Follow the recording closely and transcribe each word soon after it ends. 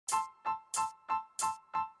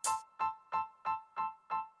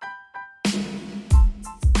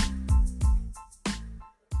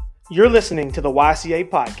You're listening to the YCA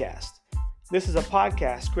Podcast. This is a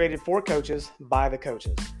podcast created for coaches by the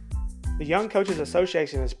coaches. The Young Coaches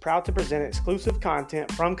Association is proud to present exclusive content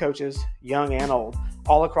from coaches, young and old,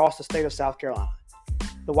 all across the state of South Carolina.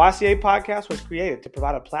 The YCA Podcast was created to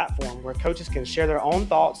provide a platform where coaches can share their own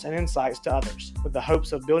thoughts and insights to others with the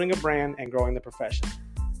hopes of building a brand and growing the profession.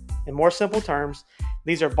 In more simple terms,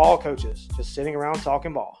 these are ball coaches just sitting around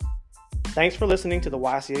talking ball. Thanks for listening to the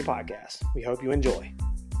YCA Podcast. We hope you enjoy.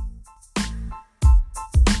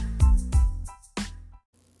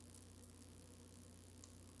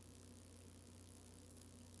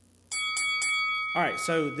 All right,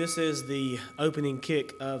 so this is the opening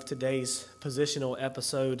kick of today's positional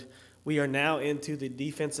episode. We are now into the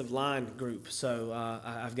defensive line group. So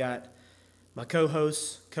I've got my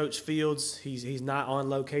co-host, Coach Fields. He's not on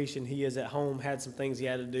location. He is at home, had some things he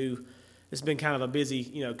had to do. It's been kind of a busy,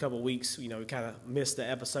 couple of weeks. We kind of missed the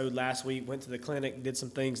episode last week, went to the clinic, did some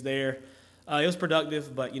things there. It was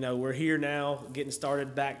productive, but, we're here now, getting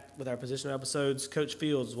started back with our positional episodes. Coach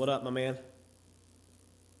Fields, what up, my man?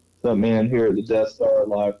 What's up, man? Here at the Death Star,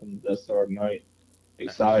 live from the Death Star tonight.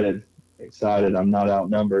 Excited. I'm not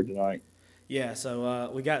outnumbered tonight. Yeah,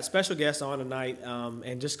 so we got special guests on tonight,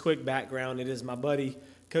 and just quick background, it is my buddy,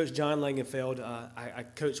 Coach John Langenfeld. I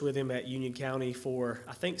coached with him at Union County for,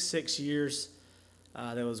 I think, 6 years.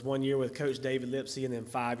 There was 1 year with Coach David Lipsey and then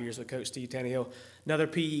 5 years with Coach Steve Tannehill. Another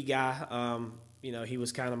PE guy, he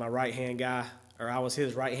was kind of my right-hand guy, or I was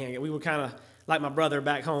his right-hand guy. We were kind of like my brother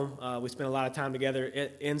back home. We spent a lot of time together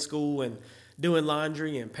in school and doing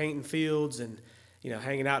laundry and painting fields and,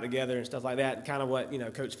 hanging out together and stuff like that. Kind of what,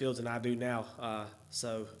 Coach Fields and I do now.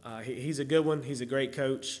 So he's a good one. He's a great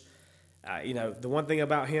coach. The one thing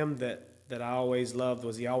about him that I always loved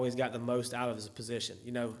was he always got the most out of his position.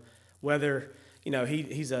 Whether,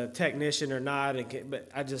 he's a technician or not,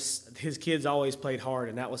 but his kids always played hard,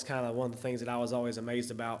 and that was kind of one of the things that I was always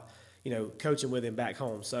amazed about, coaching with him back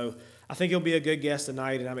home. So I think he'll be a good guest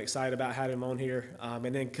tonight, and I'm excited about having him on here.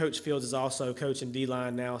 And then Coach Fields is also coaching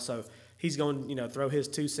D-line now, so he's going to, throw his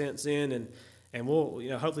 2 cents in, and we'll,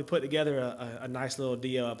 hopefully put together a nice little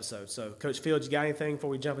DO episode. So, Coach Fields, you got anything before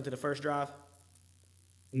we jump into the first drive?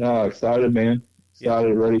 No, excited, man.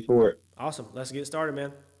 Excited, ready for it. Awesome. Let's get started,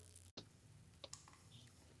 man.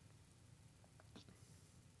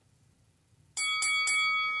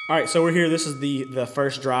 All right, so we're here. This is the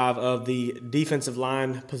first drive of the defensive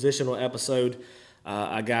line positional episode.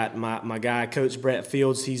 I got my guy, Coach Brett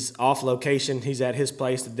Fields. He's off location. He's at his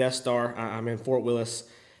place, the Death Star. I'm in Fort Willis.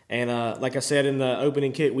 And like I said in the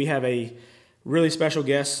opening kick, we have a really special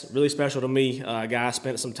guest, really special to me, a guy I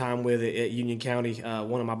spent some time with at Union County,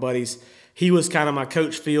 one of my buddies. He was kind of my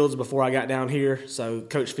Coach Fields before I got down here. So,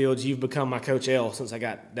 Coach Fields, you've become my Coach L since I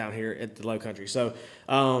got down here at the Low Country. So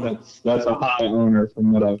that's a high honor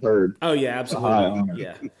from what I've heard. Oh yeah, absolutely. A high honor.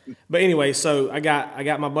 Yeah. But anyway, so I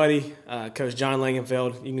got my buddy, Coach John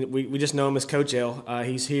Langenfeld. We just know him as Coach L.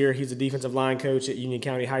 He's here. He's a defensive line coach at Union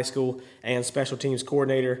County High School and special teams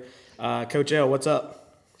coordinator. Coach L, what's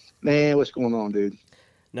up? Man, what's going on, dude?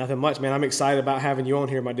 Nothing much, man. I'm excited about having you on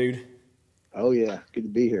here, my dude. Oh yeah, good to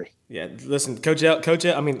be here. Yeah, listen, Coach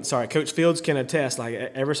Fields can attest. Like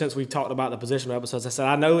ever since we've talked about the positional episodes, I said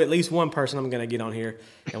I know at least one person I'm going to get on here,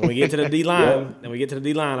 and when we get to the D line,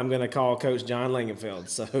 I'm going to call Coach John Langenfeld.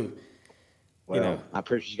 So, I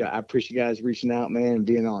appreciate you guys reaching out, man, and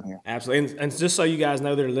being on here. Absolutely, and just so you guys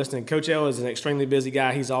know that are listening, Coach L is an extremely busy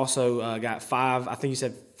guy. He's also got 5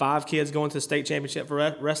 kids going to the state championship for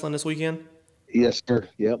wrestling this weekend. Yes, sir.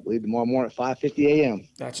 Yep, leave tomorrow morning at 5:50 a.m.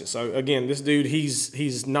 Gotcha. So again, this dude, he's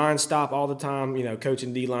nonstop all the time,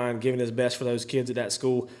 coaching D-line, giving his best for those kids at that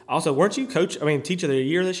school. Also, weren't you teacher of the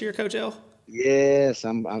year this year, Coach L? Yes,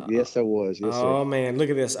 yes, I was. Yes, oh sir. Man, look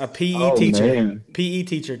at this, a PE teacher, man.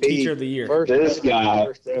 teacher of the year. First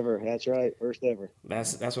ever. That's right, first ever.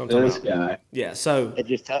 That's what I'm talking about. Guy. Yeah. So it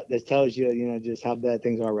just tells you, just how bad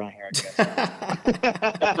things are around here, I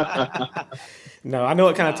guess. No, I know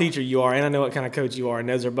what kind of teacher you are, and I know what kind of coach you are, and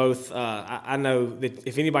those are both. I know that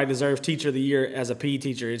if anybody deserves Teacher of the Year as a PE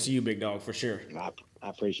teacher, it's you, big dog, for sure. I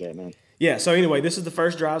appreciate it, man. Yeah. So anyway, this is the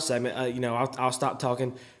first drive segment. I'll stop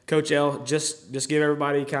talking. Coach L, just give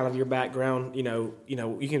everybody kind of your background. You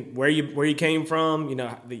can where you came from.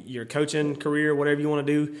 Your coaching career, whatever you want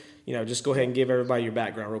to do. Just go ahead and give everybody your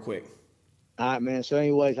background real quick. All right, man. So,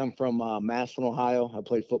 anyways, I'm from Massillon, Ohio. I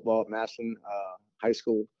played football at Massillon High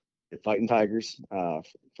School. Fighting Tigers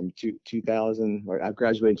from 2000. I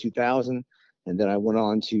graduated in 2000, and then I went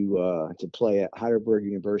on to play at Heidelberg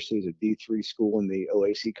University, a D3 school in the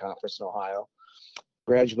OAC conference in Ohio.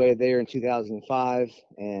 Graduated there in 2005,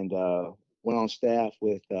 and went on staff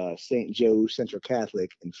with St. Joe Central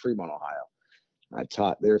Catholic in Fremont, Ohio. I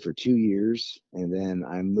taught there for 2 years, and then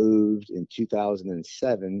I moved in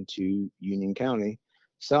 2007 to Union County,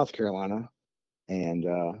 South Carolina, and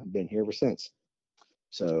been here ever since.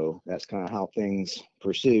 So that's kind of how things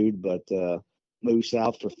pursued, but moved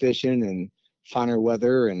south for fishing and finer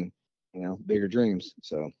weather and bigger dreams.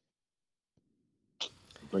 So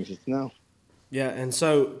brings us to now. Yeah, and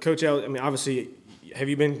so Coach L, I mean, obviously, have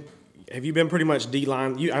you been pretty much D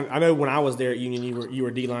line? I know when I was there at Union, you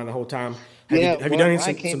were D line the whole time. Yeah, Have you done when I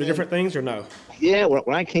some came in, different things or no? yeah,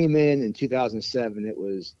 when I came in 2007, it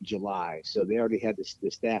was July, so they already had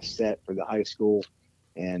the staff set for the high school,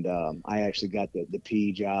 and I actually got the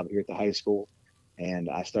PE job here at the high school, and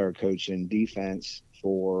I started coaching defense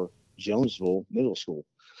for Jonesville Middle School.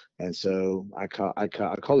 And so I called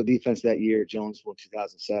the defense that year at Jonesville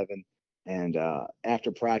 2007. And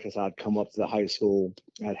after practice, I'd come up to the high school.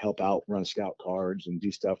 I'd help out, run scout cards, and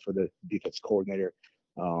do stuff for the defense coordinator,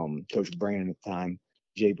 Coach Brandon at the time,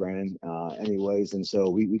 Jay Brandon. Anyways, and so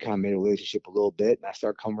we kind of made a relationship a little bit. And I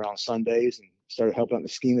started coming around Sundays and started helping out in the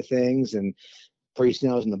scheme of things. And pretty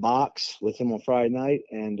soon I was in the box with him on Friday night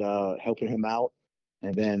and helping him out.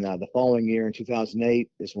 And then the following year in 2008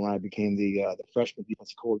 is when I became the freshman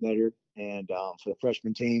defensive coordinator and for the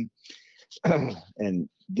freshman team, and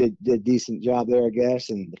did a decent job there, I guess.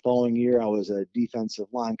 And the following year I was a defensive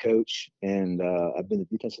line coach, and I've been the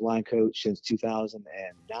defensive line coach since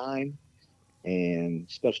 2009, and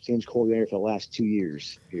special teams coordinator for the last 2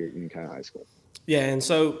 years here at Union County High School. Yeah, and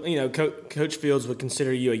so Coach Fields would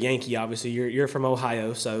consider you a Yankee. Obviously, you're from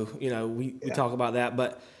Ohio, so we talk about that.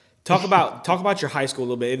 But talk about your high school a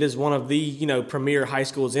little bit. It is one of the premier high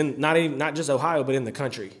schools in not just Ohio, but in the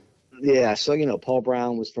country. Yeah, so Paul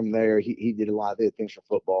Brown was from there. He did a lot of other things for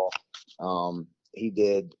football. He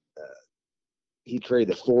did. He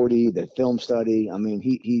created the 40, the film study. I mean,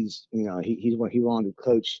 he went on to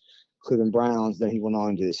coach Cleveland Browns. Then he went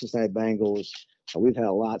on to the Cincinnati Bengals. We've had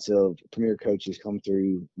lots of premier coaches come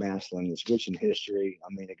through Massillon. It's rich in history.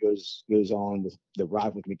 I mean, it goes on with the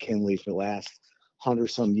ride with McKinley for the last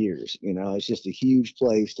 100-some years. It's just a huge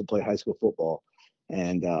place to play high school football.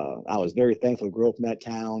 And I was very thankful to grow up in that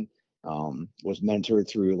town. Was mentored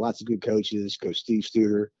through lots of good coaches. Coach Steve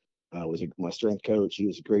Studer was my strength coach. He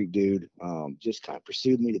was a great dude. Just kind of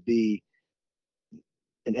pursued me to be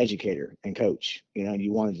an educator and coach, and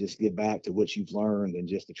you want to just give back to what you've learned and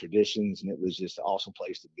just the traditions. And it was just an awesome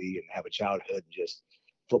place to be and have a childhood. And just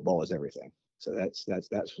football is everything. So that's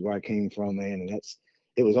where I came from, man. And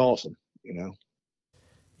it was awesome.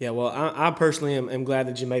 Yeah, well, I personally am glad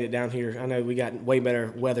that you made it down here. I know we got way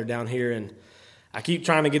better weather down here, and I keep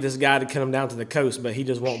trying to get this guy to come down to the coast, but he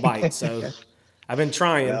just won't bite. So I've been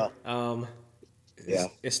trying. Yeah.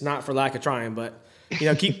 It's not for lack of trying, but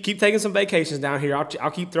keep taking some vacations down here.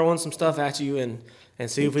 I'll keep throwing some stuff at you and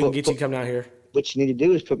see if we can get you to come down here. What you need to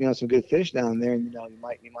do is put me on some good fish down there, and you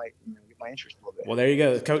might get my interest a little bit. Well, there you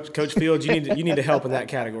go, Coach Fields. You need to help in that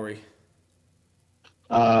category.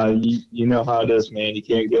 You know how it is, man. You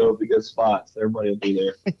can't go to good spots. Everybody will be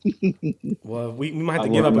there. Well, we might have to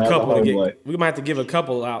give up a couple we might have to give a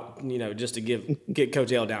couple out, just to get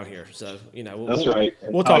Coach L down here. So that's right.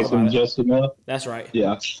 We'll talk about it. Just enough. That's right.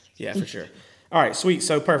 Yeah, for sure. All right, sweet.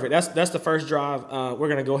 So perfect. That's the first drive. We're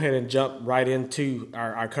gonna go ahead and jump right into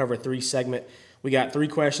our cover 3 segment. We got 3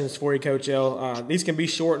 questions for you, Coach L. These can be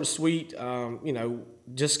short and sweet.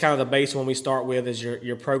 Just kind of the base one we start with is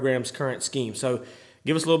your program's current scheme. So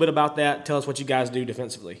give us a little bit about that. Tell us what you guys do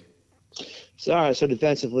defensively. So, all right. So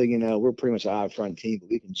defensively, we're pretty much an odd front team, but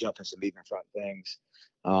we can jump in some even front things.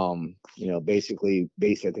 Basically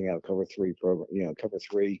I think out cover 3 program, cover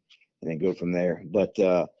 3 and then go from there. But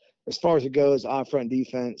as far as it goes, odd front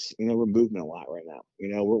defense, we're moving a lot right now.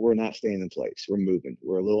 We're not staying in place. We're moving.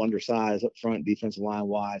 We're a little undersized up front, defensive line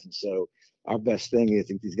wise. And so our best thing is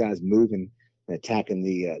to get these guys moving and attacking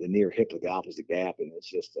the near hip of the opposite gap. And it's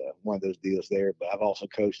just one of those deals there. But I've also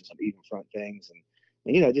coached in some even front things.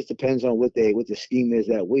 And it just depends on what the scheme is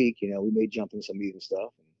that week. We may jump in some even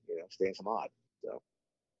stuff and, stay in some odd. So.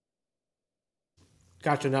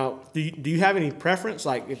 Gotcha. Now, do you have any preference?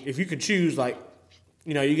 Like if you could choose, like,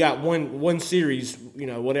 you got one series,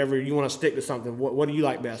 whatever you want to stick to something. What do you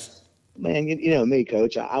like best? Man, me,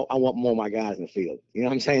 Coach. I want more of my guys in the field. You know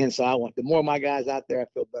what I'm saying? So I want the more of my guys out there, I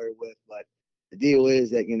feel better with. But the deal is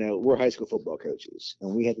that we're high school football coaches,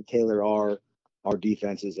 and we have to tailor our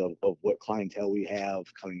defenses of what clientele we have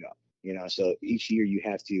coming up. So each year you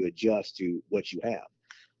have to adjust to what you have.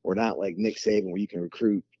 We're not like Nick Saban where you can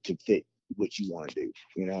recruit to fit what you want to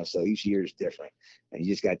do. So each year is different, and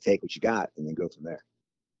you just got to take what you got and then go from there.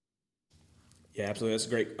 Yeah, absolutely. That's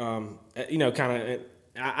great. Kind of,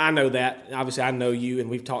 I know that. Obviously, I know you, and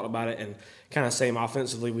we've talked about it, and kind of same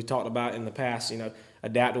offensively we talked about in the past.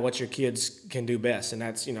 Adapt to what your kids can do best, and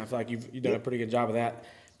that's I feel like you've done a pretty good job of that.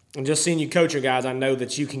 And just seeing you coach your guys, I know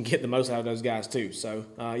that you can get the most out of those guys too. So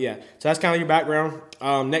yeah, so that's kind of your background.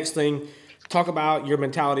 Next thing, talk about your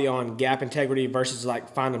mentality on gap integrity versus like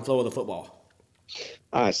finding flow of the football.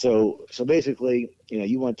 All right, so basically,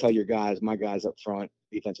 you want to tell your guys, my guys up front,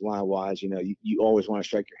 defensive line wise, you always want to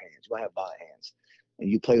strike your hands. You want to have body hands, and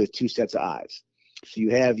you play with two sets of eyes. So you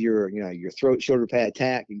have your throat, shoulder pad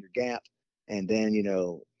attack, and your gap, and then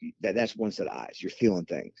that's one set of eyes. You're feeling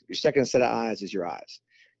things. Your second set of eyes is your eyes,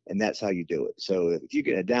 and that's how you do it. So if you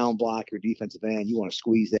get a down block, your defensive end, you want to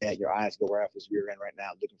squeeze that. Your eyes go right off his rear end right now,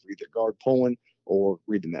 looking for either guard pulling or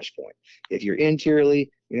read the mesh point. If you're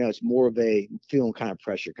interiorly, it's more of a feeling kind of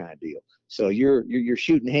pressure kind of deal. So you're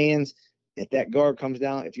shooting hands. If that guard comes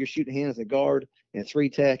down, if you're shooting hands, the guard and 3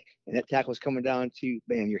 tech, and that tackle's coming down to,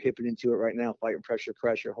 man, you're hipping into it right now, fighting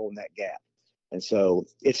pressure, holding that gap. And so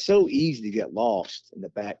it's so easy to get lost in the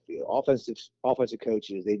backfield. Offensive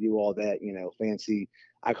coaches, they do all that, fancy.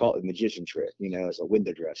 I call it the magician trick. It's a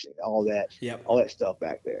window dressing, Yep. all that stuff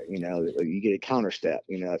back there. You get a counter step.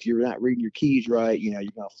 If you're not reading your keys right, you're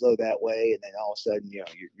gonna flow that way, and then all of a sudden,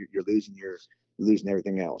 you're losing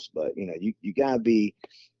everything else. But you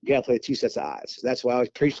gotta play 2 sets of eyes. So that's why I always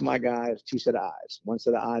preach to my guys: 2 set of eyes. One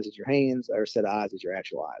set of eyes is your hands, other set of eyes is your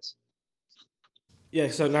actual eyes. Yeah,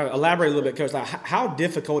 so now elaborate a little bit, Coach. Like, how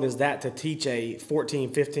difficult is that to teach a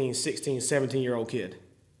 14, 15, 16, 17-year-old kid?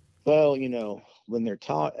 Well, when they're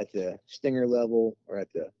taught at the Stinger level or at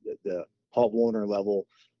the Paul Warner level,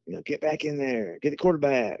 get back in there, get the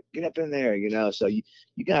quarterback, get up in there, So you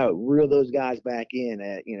got to reel those guys back in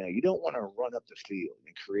at, you don't want to run up the field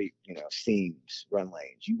and create, seams, run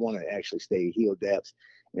lanes. You want to actually stay heel depth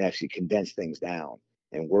and actually condense things down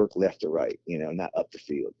and work left to right, not up the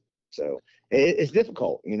field. So it's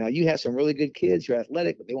difficult. You have some really good kids who are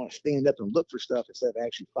athletic, but they want to stand up and look for stuff instead of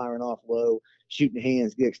actually firing off low, shooting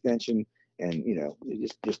hands, get extension, and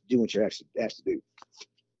just do what you're actually asked to do.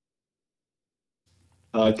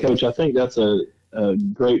 Coach, I think that's a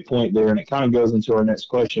great point there, and it kind of goes into our next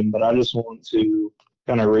question. But I just want to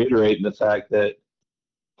kind of reiterate the fact that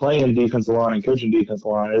playing defensive line and coaching defensive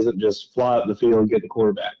line isn't just fly up the field, get the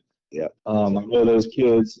quarterback. Yeah. I know those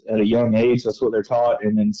kids at a young age, that's what they're taught.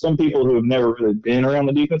 And then some people who have never really been around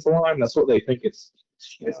the defensive line, that's what they think it's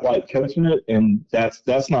like coaching it. And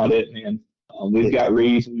that's not it, man. We've got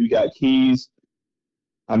reads, we've got keys.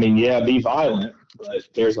 I mean, yeah, be violent, but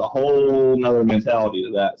there's a whole nother mentality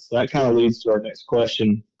to that. So that kind of leads to our next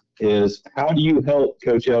question is how do you help,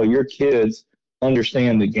 Coach L, your kids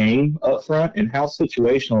understand the game up front, and how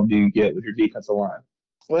situational do you get with your defensive line?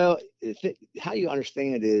 Well, how you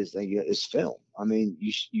understand it is film. I mean,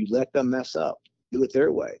 you let them mess up, do it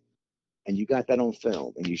their way, and you got that on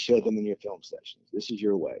film, and you show them in your film sessions. This is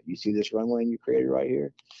your way. You see this run lane you created right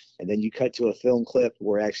here, and then you cut to a film clip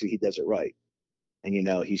where actually he does it right, and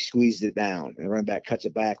he squeezed it down, and the running back cuts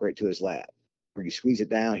it back right to his lap. Where you squeeze it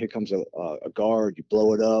down, here comes a guard, you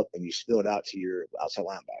blow it up, and you spill it out to your outside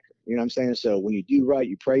linebacker. You know what I'm saying? So when you do right,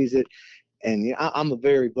 you praise it. And I'm a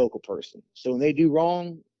very vocal person. So when they do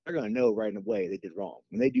wrong, they're going to know right away they did wrong.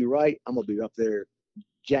 When they do right, I'm going to be up there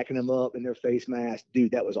jacking them up in their face mask.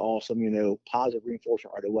 Dude, that was awesome, positive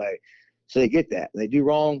reinforcement right away. So they get that. When they do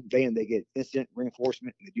wrong, bam, they get instant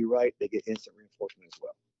reinforcement. And they do right, they get instant reinforcement as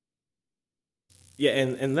well. Yeah,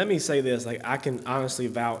 and let me say this, like I can honestly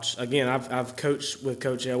vouch. Again, I've coached with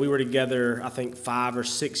Coach L. We were together, I think 5 or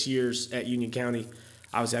 6 years at Union County.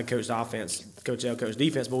 Obviously, I coached offense. Coach L coached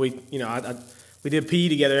defense, but we did PE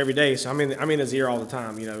together every day. So I'm in his ear all the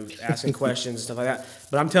time, asking questions and stuff like that.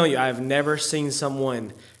 But I'm telling you, I have never seen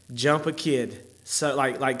someone jump a kid so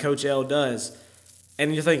like Coach L does,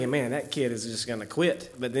 and you're thinking, man, that kid is just gonna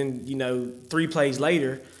quit. But then 3 plays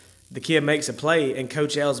later, the kid makes a play, and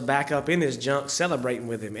Coach L's back up in his junk celebrating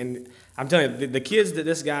with him. And I'm telling you, the kids that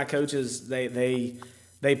this guy coaches, they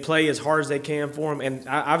play as hard as they can for him. And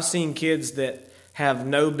I've seen kids that have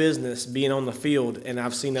no business being on the field, and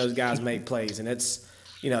I've seen those guys make plays. And it's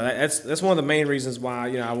that's one of the main reasons why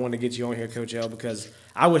I wanted to get you on here, Coach L, because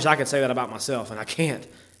I wish I could say that about myself, and I can't.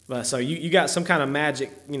 But so you got some kind of magic,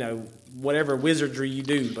 whatever wizardry you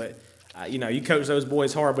do, but. You coach those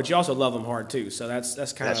boys hard, but you also love them hard too. So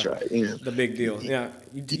that's kind of right. The big deal. Yeah,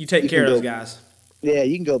 you take care of those guys. Yeah,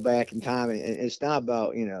 you can go back in time, and it's not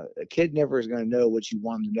about a kid never is going to know what you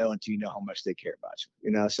want them to know until you know how much they care about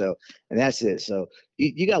you. So and that's it. So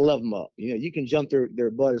you got to love them up. You can jump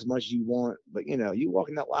their butt as much as you want, but you walk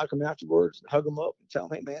in that locker room afterwards, hug them up, and tell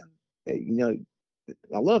them, hey man, hey,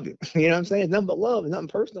 I love you. You know what I'm saying? It's nothing but love. It's nothing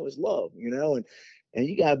personal. It's love. And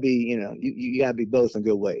you gotta be, you gotta be both in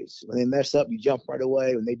good ways. When they mess up, you jump right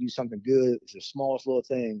away. When they do something good, it's the smallest little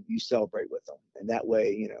thing, you celebrate with them, and that way,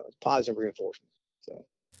 it's positive reinforcement. So.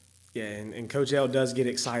 Yeah, and Coach L does get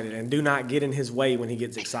excited, and do not get in his way when he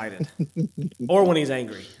gets excited or when he's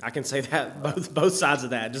angry. I can say that both sides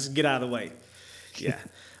of that. Just get out of the way. Yeah,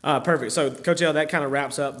 perfect. So, Coach L, that kind of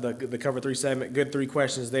wraps up the Cover 3 segment. Good 3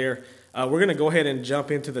 questions there. We're going to go ahead and jump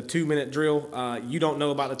into the 2-minute drill. You don't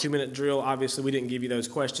know about the 2-minute drill. Obviously, we didn't give you those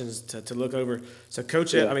questions to look over. So,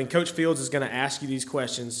 Coach Fields is going to ask you these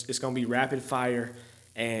questions. It's going to be rapid fire.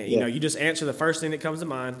 And, you just answer the first thing that comes to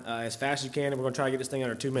mind as fast as you can, and we're going to try to get this thing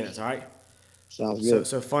under 2 minutes, all right? Sounds good.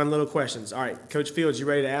 So fun little questions. All right, Coach Fields, you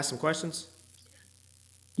ready to ask some questions?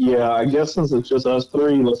 Yeah, I guess since it's just us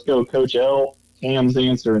 3, let's go Coach L, Cam's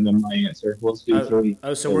answer, and then my answer. Let's do 3.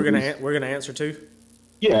 Oh, so we're gonna answer 2?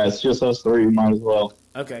 Yeah, it's just us 3. Might as well.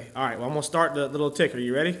 Okay, all right. Well, I'm going to start the little ticker.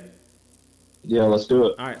 You ready? Yeah, let's do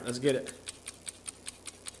it. All right, let's get it.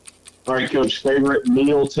 All right, Coach, favorite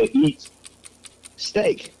meal to eat?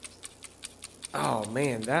 Steak. Oh,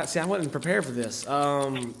 man. I wasn't prepared for this.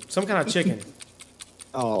 Some kind of chicken.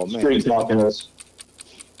 Oh, man. Straight talking us.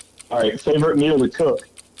 All right, favorite meal to cook?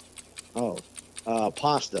 Oh,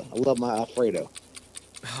 pasta. I love my Alfredo.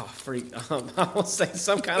 Oh, freak. I will say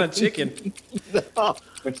some kind of chicken. Oh,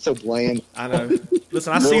 it's so bland. I know.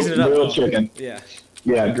 Listen, I season it up. Grilled chicken. Yeah.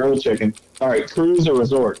 Yeah, grilled chicken. All right, cruise or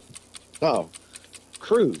resort? Oh,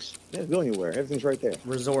 cruise. Doesn't go anywhere. Everything's right there.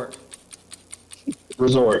 Resort.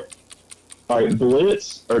 Resort. All right,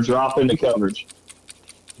 blitz or drop into coverage?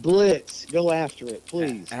 Blitz. Go after it,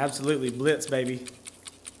 please. Absolutely. Blitz, baby.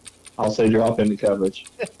 I'll say drop into coverage.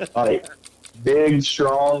 All right, big,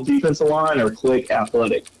 strong defensive line or quick,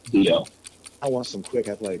 athletic DO? I want some quick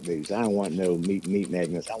athletic dudes. I don't want no meat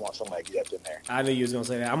magnets. I want somebody to get up in there. I knew you was going to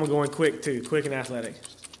say that. I'm going quick, too. Quick and athletic.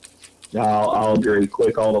 I'll agree.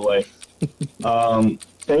 Quick all the way.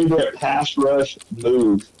 Favorite pass rush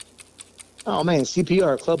move? Oh man,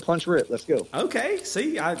 CPR, club punch rip. Let's go. Okay,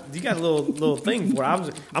 see, you got a little thing for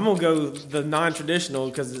it. I'm gonna go the non-traditional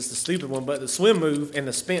because it's the stupid one, but the swim move and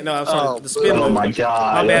the spin. No, I'm sorry, the spin move. Oh my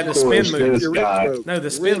God! My bad, the spin move. No, the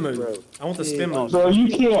spin move. I want the spin move. So you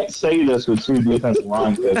can't say this with 2 defensive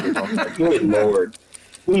line coaches. Good Lord,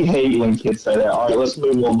 we hate when kids say that. All right, let's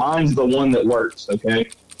move. Well, mine's the one that works. Okay,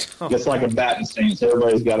 it's like a batting stance.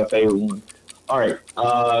 Everybody's got a favorite one. All right,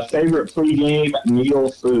 favorite pregame meal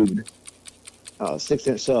food.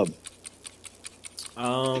 6-inch sub.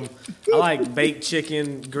 I like baked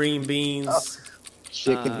chicken, green beans.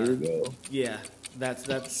 Chicken, here we go. Yeah,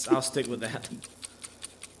 that's. I'll stick with that.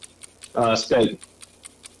 Steak.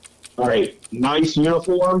 All right, nice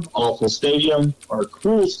uniform, awful stadium, or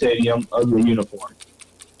cool stadium, ugly uniform.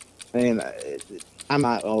 Man, I'm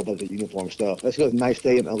not all about the uniform stuff. Let's go with nice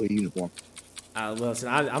stadium, ugly uniform. Listen,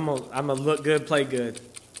 I'm gonna look good, play good.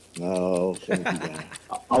 No,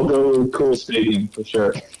 I'll go cool stadium for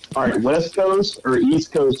sure. All right, West Coast or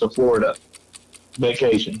East Coast of Florida?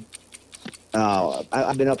 Vacation.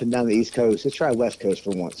 I've been up and down the East Coast. Let's try West Coast for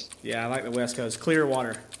once. Yeah, I like the West Coast. Clear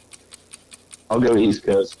water. I'll go East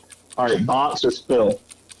Coast. All right, box or spill?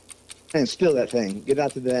 And spill that thing. Get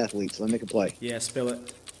out to the athletes. Let me make a play. Yeah, spill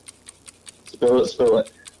it. Spill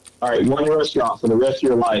it. All right, one restaurant for the rest of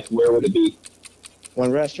your life. Where would it be?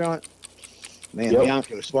 One restaurant? Man, Yep.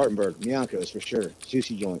 Bianco's, Spartanburg. Bianco's for sure.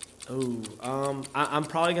 Juicy joint. Oh, I'm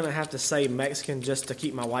probably gonna have to say Mexican just to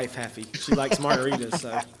keep my wife happy. She likes margaritas,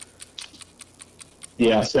 so.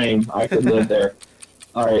 Yeah, same. I could live there.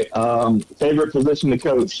 All right, favorite position to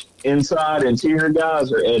coach? Inside, interior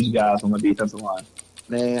guys, or edge guys on the defensive line?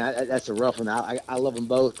 Man, that's a rough one. I love them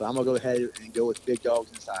both, but I'm going to go ahead and go with big dogs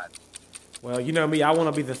inside. Well, you know me. I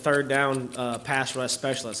want to be the third down pass rush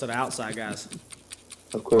specialist, so the outside guys.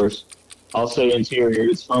 Of course. I'll say interior.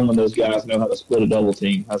 It's fun when those guys know how to split a double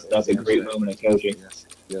team. That's a great moment in coaching.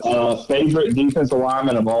 Yes. Favorite defensive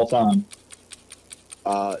lineman of all time?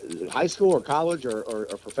 High school or college or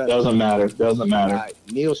professional? Doesn't matter. Right.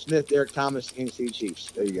 Neil Smith, Derek Thomas, Kansas City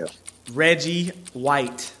Chiefs. There you go. Reggie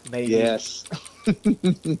White, baby. Yes.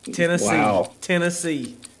 Tennessee. Wow.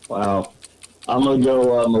 Tennessee. Wow. I'm going to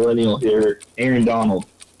go millennial here. Aaron Donald.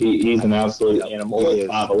 He's an absolute animal at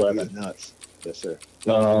 5'11". He's nuts. Yes, sir.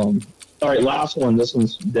 All right, last one. This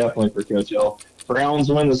one's definitely for Coach L.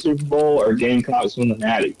 Browns win the Super Bowl or Gamecocks win the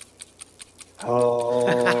Natty?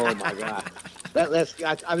 Oh, my God.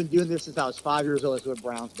 I've been doing this since I was 5 years old. Let's go with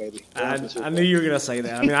Browns, baby. I knew you were going to say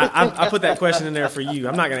that. I mean, I put that question in there for you.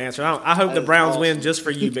 I'm not going to answer. I hope the Browns win just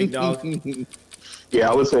for you, big dog.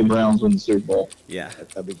 Yeah, I would say Browns win the Super Bowl. Yeah.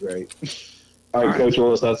 That'd be great. All right, Coach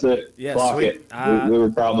Willis, that's it. Yeah, Clock sweet. it. We were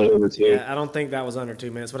probably over 2. Yeah, I don't think that was under 2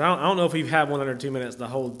 minutes, but I don't know if we've had one under 2 minutes the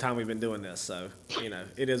whole time we've been doing this. So,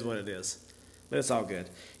 it is what it is. But it's all good.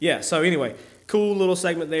 Yeah, so anyway, cool little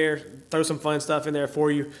segment there. Throw some fun stuff in there for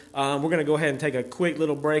you. We're going to go ahead and take a quick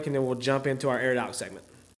little break, and then we'll jump into our Air It Out segment.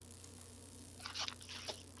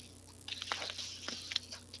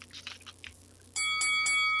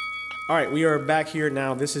 All right, we are back here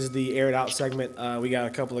now. This is the Air It Out segment. We got a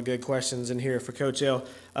couple of good questions in here for Coach L.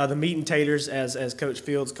 The meat and taters, as Coach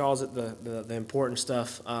Fields calls it, the important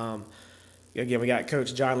stuff. Again, we got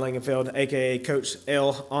Coach John Langenfeld, a.k.a. Coach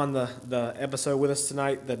L, on the episode with us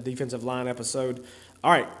tonight, the defensive line episode.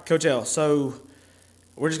 All right, Coach L, so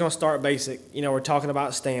we're just going to start basic. We're talking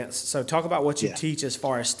about stance. So talk about what you teach as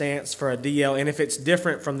far as stance for a DL, and if it's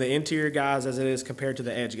different from the interior guys as it is compared to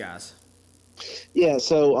the edge guys. Yeah,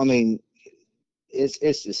 so I mean,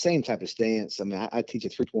 it's the same type of stance. I mean, I teach a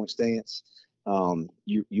 3-point stance.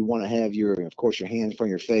 You want to have of course, your hand from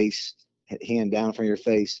your face, hand down from your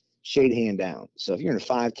face, shade hand down. So if you're in a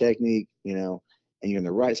 5 technique, and you're on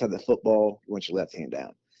the right side of the football, you want your left hand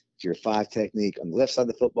down. If you're a 5 technique on the left side of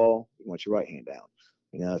the football, you want your right hand down.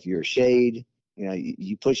 If you're a shade,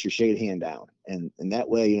 you push your shade hand down, and that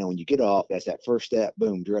way, when you get off, that's that first step,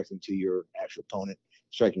 boom, directly to your actual opponent.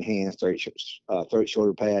 Striking hands, throat,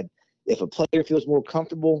 shoulder pad. If a player feels more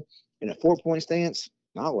comfortable in a 4-point stance,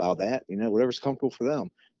 I'll allow that. Whatever's comfortable for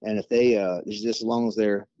them. And if they, just as long as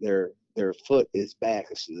their foot is back,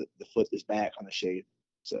 the foot is back on the shade.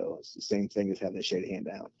 So it's the same thing as having the shade hand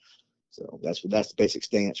down. So that's the basic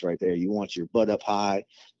stance right there. You want your butt up high.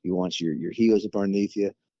 You want your heels up underneath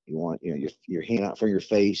you. You want your hand out from your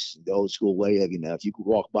face. The old school way of if you could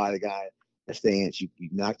walk by the guy. A stance, you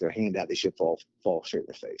knock their hand out, they should fall straight in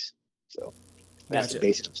their face. So that's the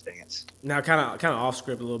basic stance. Now, kind of off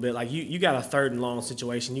script a little bit. Like you got a 3rd and long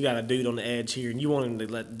situation. You got a dude on the edge here, and you want him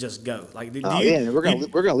to let just go. Like, we're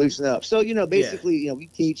gonna loosen up. So basically, we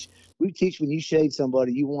teach when you shade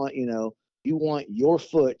somebody, you want your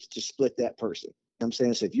foot to split that person. I'm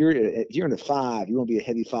saying, so if you're in a 5, you want to be a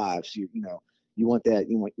heavy 5. So you want that.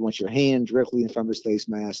 You want your hand directly in front of his face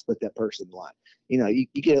mask, split that person in line. You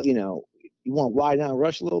get you want to widen out and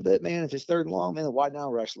rush a little bit, man. If it's 3rd and long, man, widen out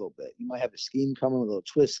and rush a little bit. You might have a scheme coming, a little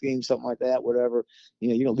twist scheme, something like that, whatever.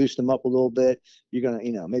 You're going to loosen them up a little bit. You're going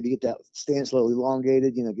to, maybe get that stance a little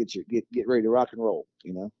elongated, get ready to rock and roll,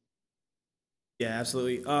 Yeah,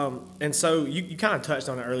 absolutely. And so you kind of touched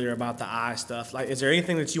on it earlier about the eye stuff. Like, is there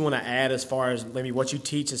anything that you want to add as far as maybe what you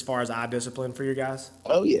teach as far as eye discipline for your guys?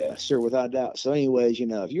 Oh, yeah, sure, without a doubt. So anyways,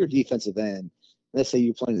 if you're a defensive end, let's say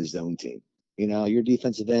you're playing the zone team. Your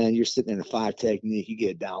defensive end, you're sitting in a 5 technique, you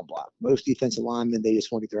get a down block. Most defensive linemen, they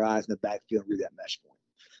just want to get their eyes in the backfield and read that mesh point.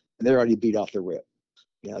 And they're already beat off their rip.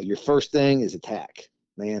 Your first thing is attack,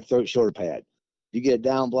 man, throat, shoulder pad. You get a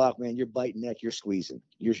down block, man, you're biting neck, you're squeezing.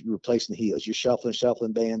 You're replacing the heels. You're shuffling,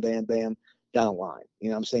 bam, bam, bam, down the line.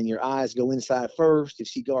 I'm saying? Your eyes go inside first. If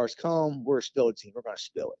C guards come, we're a spill team. We're going to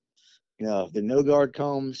spill it. If the no guard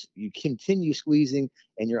comes, you continue squeezing,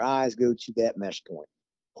 and your eyes go to that mesh point.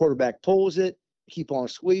 Quarterback pulls it, keep on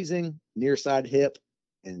squeezing, near side hip,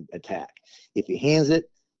 and attack. If he hands it,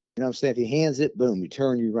 if he hands it, boom, you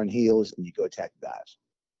turn, you run heels, and you go attack the dives.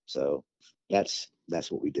 So that's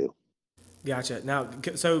what we do. Gotcha. Now,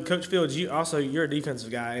 so Coach Fields, you're a defensive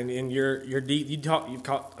guy, and you've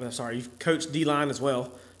coached D-line as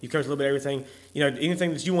well. You coach a little bit of everything.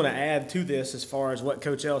 Anything that you want to add to this as far as what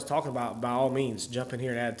Coach L is talking about, by all means, jump in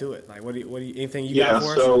here and add to it. Like, anything you got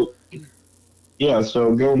for us? Yeah,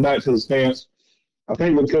 so going back to the stance, I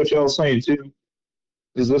think what Coach L is saying too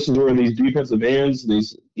is this is where these defensive ends,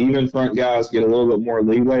 these even front guys get a little bit more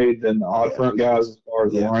leeway than the odd front guys as far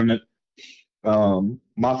as alignment.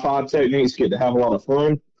 My 5 techniques get to have a lot of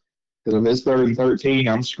fun because if it's 3rd and 13,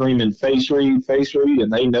 I'm screaming face read,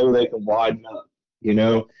 and they know they can widen up. You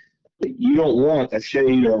don't want a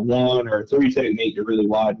shade or a 1 or a 3 technique to really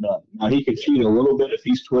widen up. Now, he can cheat a little bit if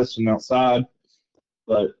he's twisting outside,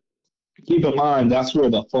 but keep in mind, that's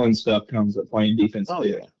where the fun stuff comes at playing defense. Oh,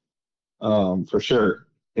 yeah. For sure.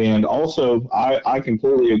 And also, I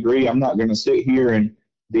completely agree. I'm not going to sit here and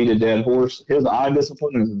beat a dead horse. His eye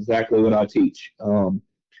discipline is exactly what I teach.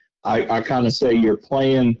 I kind of say you're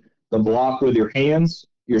playing the block with your hands,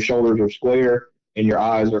 your shoulders are square, and your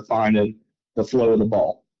eyes are finding the flow of the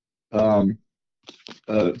ball.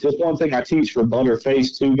 Just one thing I teach for butter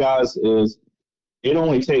face too, guys, is it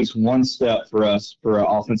only takes one step for us, for an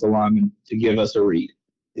offensive lineman, to give us a read.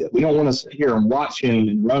 Yeah. We don't want to sit here and watch him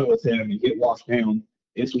and run with him and get washed down.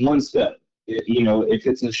 It's one step. If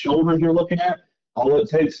it's the shoulders you're looking at, all it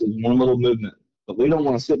takes is one little movement. But we don't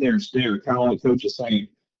want to sit there and stare, kind of like Coach is saying.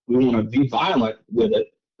 We want to be violent with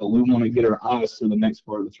it, but we want to get our eyes to the next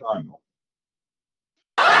part of the triangle.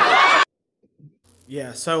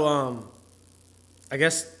 Yeah. So I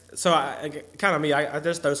guess so. Kind of me. I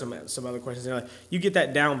just throw some other questions in. Like, you get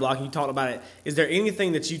that down block, and you talked about it. Is there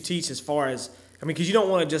anything that you teach as far as because you don't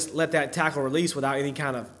want to just let that tackle release without any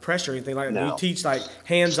kind of pressure or anything like that. Do you No. teach like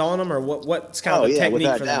hands on them, or what's kind Oh of the yeah, technique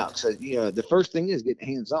without for doubt. that? So the first thing is getting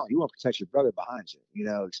hands on. You want to protect your brother behind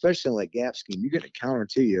you. Especially in like gap scheme, you're going to counter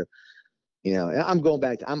to you. And I'm going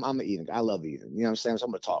back to I'm an even. I love even. You know what I'm saying? So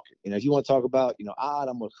I'm gonna talk it. If you want to talk about, odd,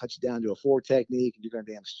 I'm gonna cut you down to a 4 technique and you're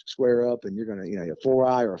gonna damn square up and you're gonna, a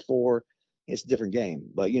 4-eye or a 4. It's a different game.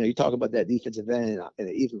 But you talk about that defensive end and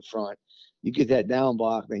an even front, you get that down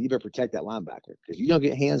block, man, you better protect that linebacker. Because you don't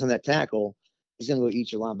get hands on that tackle, he's gonna go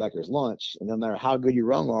eat your linebacker's lunch. And no matter how good you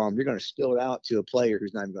run arm, you're gonna spill it out to a player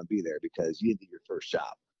who's not even gonna be there because you did your first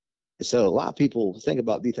job. So a lot of people think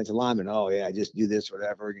about defensive linemen. Oh yeah, I just do this,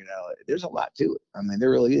 whatever. There's a lot to it. I mean, there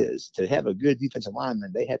really is. To have a good defensive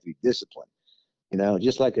lineman, they have to be disciplined.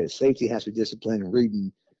 Just like a safety has to be disciplined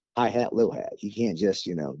reading high hat, low hat. He can't just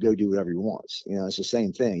go do whatever he wants. It's the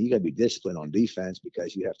same thing. You got to be disciplined on defense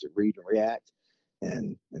because you have to read and react,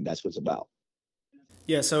 and that's what it's about.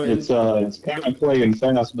 Yeah. So It's kind of playing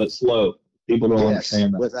fast but slow. People don't Yes,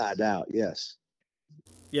 understand that. without a doubt. Yes.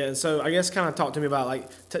 yeah. And so I guess kind of talk to me about like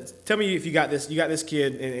tell me if you got this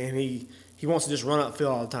kid and he wants to just run up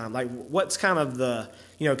field all the time. Like what's kind of the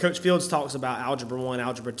Coach Fields talks about algebra 1,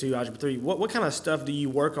 algebra 2, algebra 3. What kind of stuff do you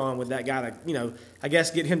work on with that guy to I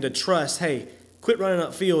guess get him to trust? Hey, quit running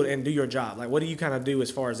up field and do your job. Like what do you kind of do as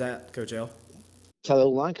far as that, Coach L? Tell the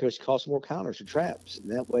line coach to call some more counters or traps.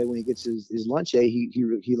 And that way, when he gets his lunch,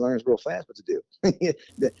 he learns real fast what to do. If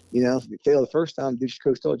you fail the first time, do what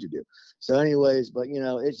your coach told you to do. So, anyways, but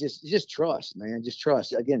it's just trust, man. Just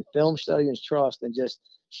trust. Again, film study and trust, and just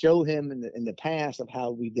show him in the past of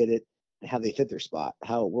how we did it, and how they fit their spot,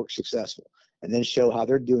 how it works successful, and then show how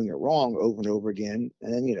they're doing it wrong over and over again.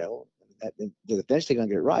 And then they're eventually going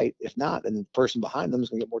to get it right. If not, then the person behind them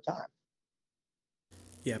is going to get more time.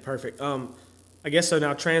 Yeah, perfect. I guess so.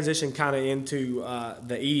 Now transition kind of into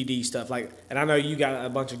the EDD stuff. And I know you got a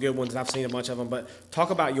bunch of good ones, and I've seen a bunch of them. But talk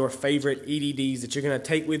about your favorite EDDs that you're going to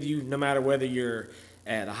take with you, no matter whether you're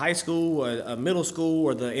at a high school, a middle school,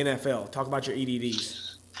 or the NFL. Talk about your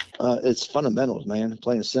EDDs. It's fundamentals, man.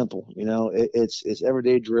 Plain and simple. It's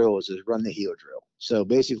everyday drills. Is run the heel drill. So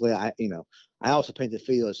basically, I also paint the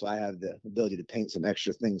field, so I have the ability to paint some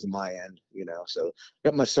extra things on my end. So I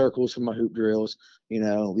got my circles for my hoop drills. We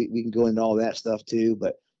can go into all that stuff too.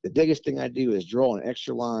 But the biggest thing I do is draw an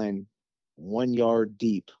extra line 1 yard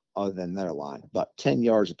deep, other than another line, about 10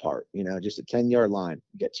 yards apart. Just a 10-yard line.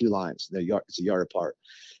 You get 2 lines. It's a yard apart.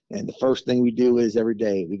 And the first thing we do is every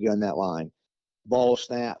day we go on that line. Ball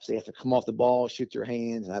snaps. They have to come off the ball, shoot their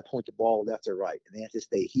hands, and I point the ball left or right. And they have to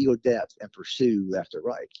stay heel depth and pursue left or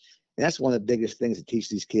right. And that's one of the biggest things to teach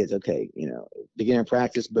these kids. Okay, beginner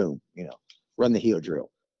practice, boom, run the heel drill.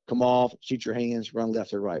 Come off, shoot your hands, run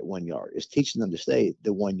left or right, 1 yard. It's teaching them to stay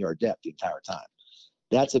the 1 yard depth the entire time.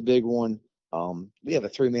 That's a big one. We have a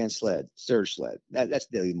 3-man sled, surge sled. That's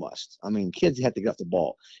daily must. I mean, kids have to get off the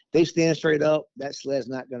ball. If they stand straight up, that sled's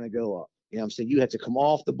not going to go up. I'm saying? You have to come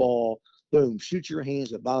off the ball, boom, shoot your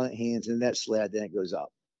hands with violent hands in that sled, then it goes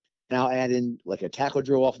up. Now add in like a tackle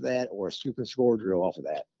drill off of that or a scoop and score drill off of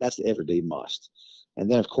that. That's the everyday must. And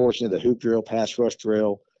then, of course, the hoop drill, pass rush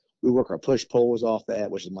drill. We work our push pulls off that,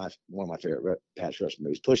 which is one of my favorite pass rush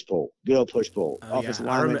moves. Push pull, good old push pull. Yeah,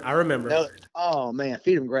 I remember. No, oh man,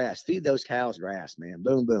 feed them grass. Feed those cows grass, man.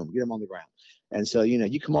 Boom, boom, get them on the ground. And so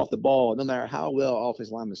you come off the ball, no matter how well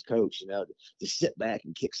offensive lineman's coach, to sit back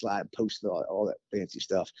and kick, slide, post, all that fancy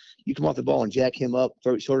stuff. You come off the ball and jack him up,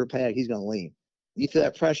 throw shoulder pad, he's gonna lean. You feel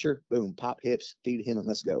that pressure, boom, pop hips, feed him, and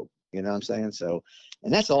let's go. You know what I'm saying? So,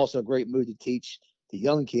 and that's also a great move to teach the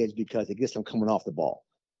young kids because it gets them coming off the ball.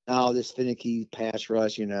 Now this finicky pass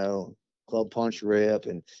rush, club punch rip,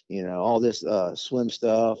 and all this swim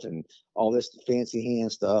stuff and all this fancy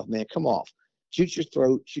hand stuff. Man, come off, shoot your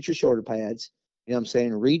throat, shoot your shoulder pads. You know what I'm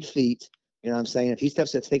saying? Read feet. You know what I'm saying? If he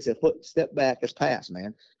takes a foot step back, it's pass,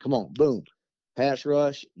 man. Come on, boom. Pass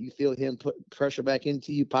rush, you feel him put pressure back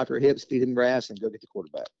into you, pop your hips, feed him grass, and go get the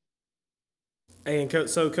quarterback. Hey, and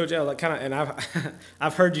Coach L, and I've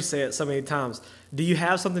I've heard you say it so many times. Do you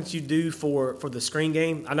have something that you do for the screen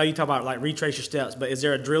game? I know you talk about like retrace your steps, but is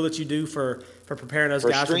there a drill that you do for preparing those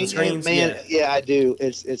guys for the screens? Game, man, yeah, I do.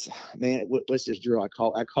 It's man, what's this drill? I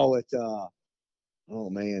call it. Oh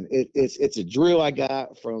man, it's a drill I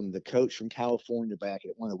got from the coach from California back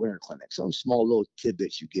at one of the winter clinics. Some small little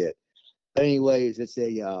tidbits you get. But anyways, it's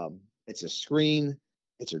a screen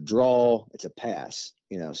it's a draw, it's a pass,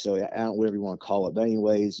 so I don't whatever you want to call it. But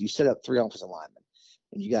anyways, you set up 3 offensive linemen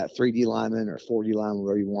and you got 3 D linemen or 4 D linemen,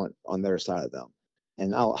 whatever you want on their side of them.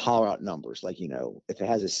 And I'll holler out numbers like, if it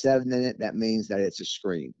has a 7 in it, that means that it's a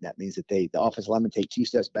screen. That means that the offensive linemen take 2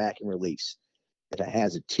 steps back and release. If it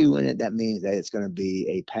has a 2 in it, that means that it's going to be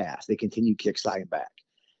a pass. They continue kick sliding back.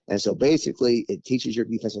 And so basically it teaches your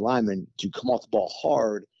defensive linemen to come off the ball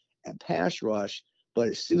hard and pass rush. But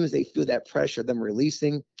as soon as they feel that pressure of them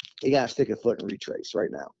releasing, they got to stick a foot and retrace right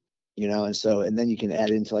now. And then you can add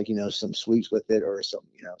into some sweeps with it or some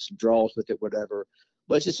draws with it, whatever.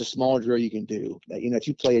 But it's just a small drill you can do. If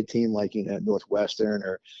you play a team like Northwestern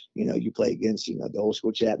or you play against the old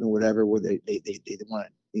school Chapman, whatever, where they want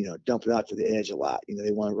to dump it out to the edge a lot.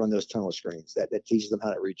 They want to run those tunnel screens. That teaches them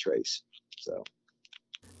how to retrace. So.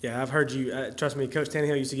 Yeah, I've heard you. Trust me, Coach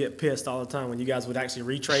Tannehill used to get pissed all the time when you guys would actually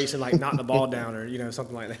retrace and knock the ball down or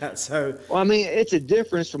something like that. So, well, I mean, it's a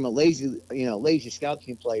difference from a lazy scout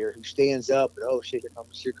team player who stands up and oh shit,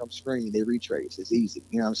 here comes screen. They retrace. It's easy.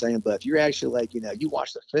 You know what I'm saying? But if you're actually you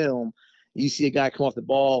watch the film, you see a guy come off the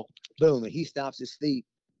ball, boom, and he stops his feet,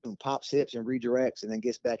 and pops hips and redirects, and then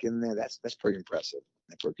gets back in there. That's pretty impressive.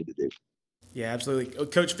 That's pretty good to do. Yeah, absolutely.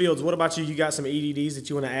 Coach Fields, what about you? You got some EDDs that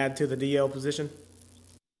you want to add to the DL position?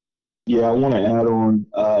 Yeah, I want to add on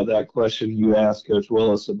that question you asked Coach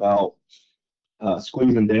Willis about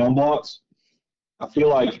squeezing down blocks. I feel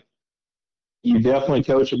like you definitely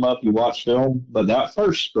coach them up. You watch film, but that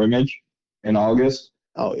first scrimmage in August,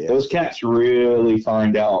 oh yeah, those cats really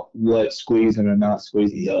find out what squeezing and not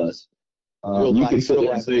squeezing does. You can sit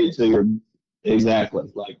there and say it to your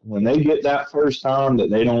exactly like when they get that first time that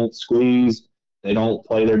they don't squeeze, they don't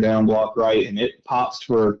play their down block right, and it pops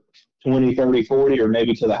for 20, 30, 40, or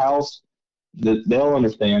maybe to the house, that they'll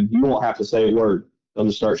understand. You won't have to say a word. They'll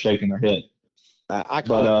just start shaking their head.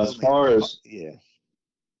 As far as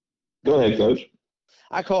go ahead, Coach.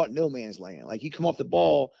 I call it no man's land. Like you come off the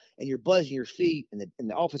ball and you're buzzing your feet, and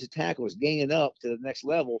the offensive tackle is gaining up to the next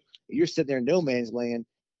level. You're sitting there in no man's land,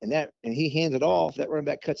 and he hands it off. That running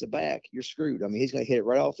back cuts it back. You're screwed. I mean, he's going to hit it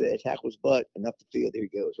right off the tackle's butt and up the field. There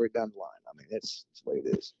he goes, right down the line. I mean, that's the way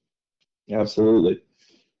it is. Absolutely.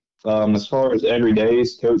 As far as every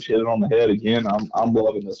days, Coach hit it on the head again. I'm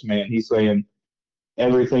loving this man. He's saying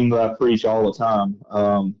everything that I preach all the time.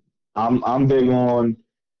 I'm big on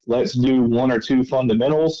let's do 1 or 2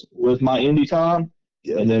 fundamentals with my indie time.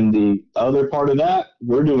 Yep. And then the other part of that,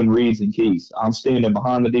 we're doing reads and keys. I'm standing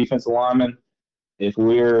behind the defensive lineman. If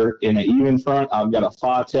we're in an even front, I've got a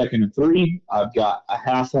 5 tech and a 3. I've got a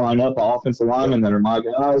half line up of offensive linemen that are my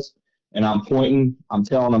guys. And I'm pointing, I'm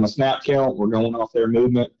telling them a snap count. We're going off their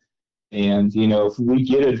movement. And, if we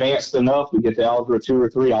get advanced enough, we get to algebra 2 or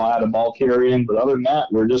 3, I'll add a ball carry in. But other than that,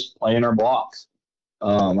 we're just playing our blocks.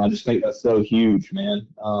 I just think that's so huge, man.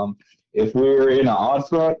 If we're in an odd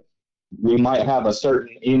front, we might have a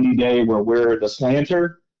certain indie day where we're the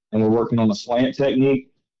slanter and we're working on the slant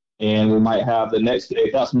technique. And we might have the next day,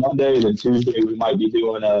 if that's Monday, then Tuesday we might be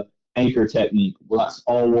doing a anchor technique. Well, that's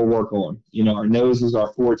all we'll work on. Our noses,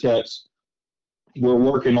 our vortex. We're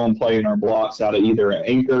working on playing our blocks out of either an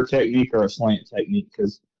anchor technique or a slant technique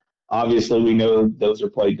because obviously we know those are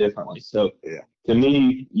played differently. So to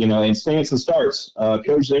me, in stance and starts,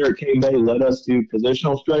 Coach there at K-Bay let us do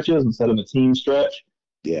positional stretches instead of a team stretch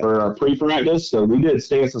for our pre-practice. So we did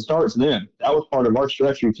stance and starts then. That was part of our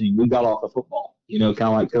stretch routine. We got off the football, kind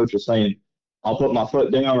of like Coach was saying, I'll put my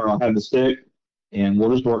foot down or I'll have the stick and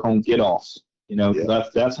we'll just work on get-offs,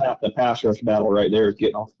 that's half the pass rush battle right there is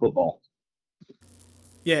getting off the football.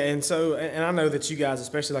 Yeah, and I know that you guys,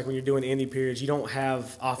 especially like when you're doing indie periods, you don't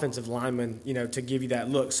have offensive linemen, to give you that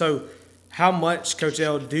look. So how much, Coach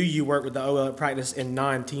L, do you work with the OL at practice in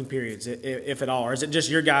non-team periods, if at all? Or is it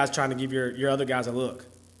just your guys trying to give your other guys a look?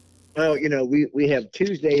 Well, we have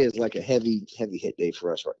Tuesday is like a heavy hit day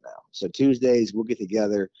for us right now. So Tuesdays we'll get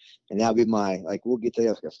together and that'll be we'll get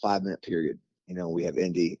together like a 5-minute period. We have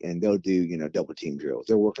Indy and they'll do, double team drills.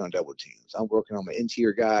 They're working on double teams. I'm working on my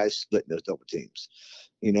interior guys, splitting those double teams.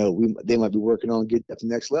 They might be working on getting up to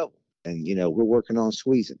the next level. And, we're working on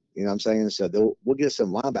squeezing, you know what I'm saying? So we'll get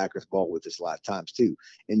some linebackers involved with this a lot of times too,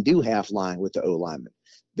 and do half line with the O linemen.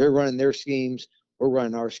 They're running their schemes. We're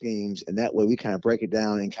running our schemes. And that way we kind of break it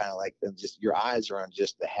down and kind of like just your eyes are on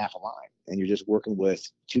just the half a line. And you're just working with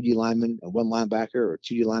 2D linemen and 1 linebacker or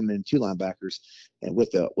 2D linemen and 2 linebackers. And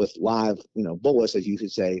with live, bullets, as you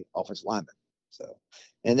could say, offensive linemen. So,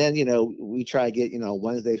 and then, we try to get,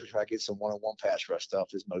 Wednesdays, we try to get some one-on-one pass rush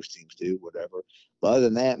stuff as most teams do, whatever. But other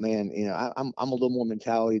than that, man, I'm a little more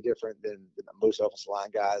mentality different than most offensive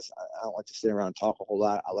line guys. I don't like to sit around and talk a whole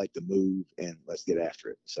lot. I like to move and let's get after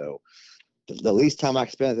it. So, the least time I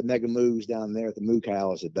can spend at the Mega Moves down there at the Moo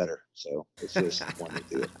Cows, the better. So it's just one to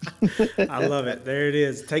do it. I love it. There it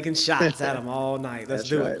is, taking shots at them all night. Let's That's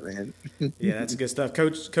do right, it. man. Yeah, that's good stuff.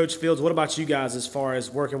 Coach Fields, what about you guys as far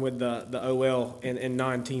as working with the OL in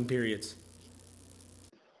non-team periods?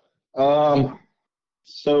 So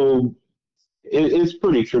it's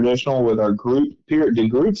pretty traditional with our group period. Do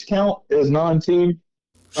groups count as non-team?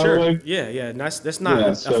 By the Sure. way? Yeah. Nice. That's not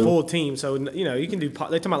Yeah. a So full team, so you can do. They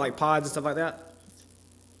talking about like pods and stuff like that.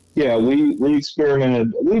 yeah, we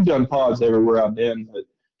experimented. We've done pods everywhere I've been, but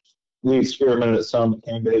we experimented at some at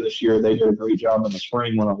Cane Bay this year. They did a great job in the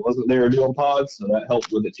spring when I wasn't there doing pods, so that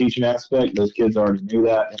helped with the teaching aspect. Those kids already knew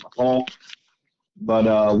that in the fall. But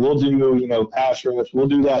we'll do, pass rush. We'll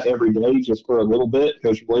do that every day just for a little bit.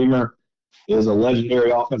 Coach Blamer is a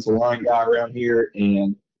legendary offensive line guy around here,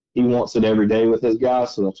 and he wants it every day with his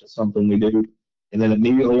guys, so that's just something we do. And then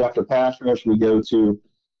immediately after pass rush, we go to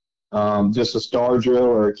just a star drill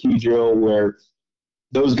or a key drill where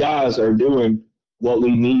those guys are doing what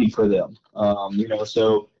we need for them.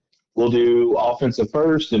 So we'll do offensive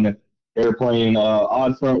first, and if they're playing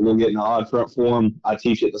odd front, we'll get an odd front for them. I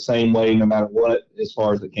teach it the same way no matter what as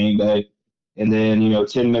far as the Cane Bay. And then,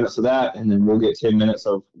 10 minutes of that, and then we'll get 10 minutes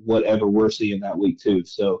of whatever we're seeing that week too.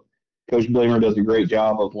 So Coach Blamer does a great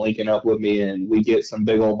job of linking up with me, and we get some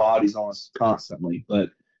big old bodies on us constantly. But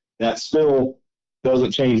that still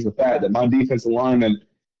doesn't change the fact that my defensive linemen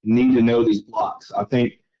need to know these blocks. I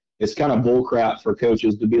think it's kind of bullcrap for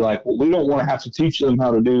coaches to be like, well, we don't want to have to teach them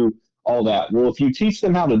how to do all that. Well, if you teach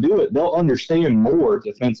them how to do it, they'll understand more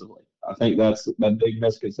defensively. I think that's a big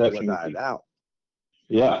misconception. Without a doubt.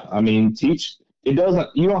 Yeah, I mean, you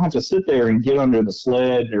don't have to sit there and get under the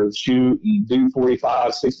sled or shoot and do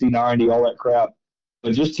 45, 60, 90, all that crap.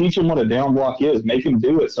 But just teach him what a down block is. Make him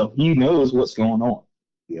do it so he knows what's going on.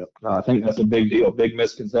 Yep. I think that's a big deal, big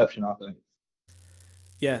misconception, I think.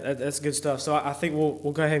 Yeah, that's good stuff. So I think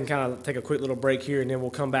we'll go ahead and kind of take a quick little break here, and then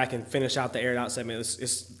we'll come back and finish out the aired out segment.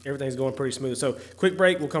 Everything's going pretty smooth. So quick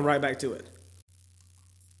break. We'll come right back to it.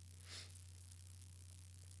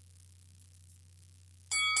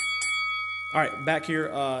 All right, back here.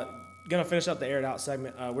 Gonna finish up the aired out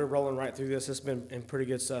segment. We're rolling right through this. It's been pretty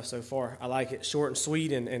good stuff so far. I like it, short and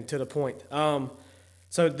sweet and to the point.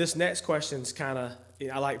 So this next question's kind of,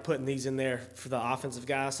 I like putting these in there for the offensive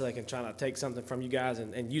guys so they can try to take something from you guys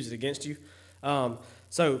and use it against you.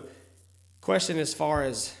 So question as far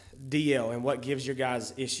as DL and what gives your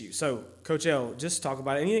guys issues. So Coach L, just talk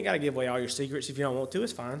about it. And you ain't got to give away all your secrets if you don't want to.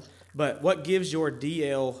 It's fine. But what gives your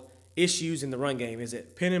DL issues in the run game? Is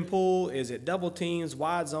it pin and pull? Is it double teams,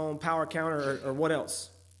 wide zone, power counter, or what else?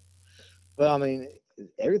 Well, I mean,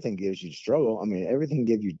 everything gives you struggle. I mean, everything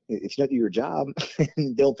gives you, if you don't do your job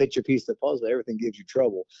and don't fit your piece of the puzzle, everything gives you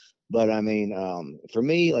trouble. But I mean, for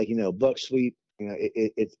me, like, buck sweep,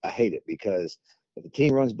 I hate it because if the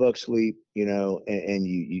team runs buck sweep, and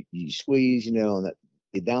you squeeze, and that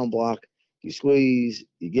you down block, you squeeze,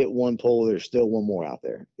 you get one pull, there's still one more out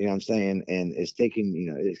there. You know what I'm saying? And it's taking,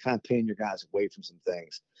 it's kind of pinning your guys away from some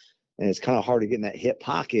things. And it's kind of hard to get in that hip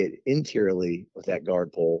pocket interiorly with that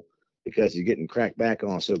guard pull, because you're getting cracked back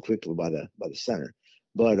on so quickly by the center.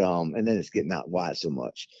 But and then it's getting out wide so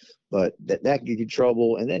much. But that gives you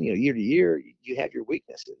trouble. And then, year to year, you have your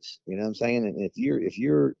weaknesses. You know what I'm saying? And if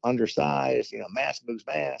you're undersized, mass moves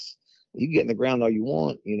mass. You can get in the ground all you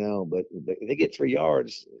want, but if they get 3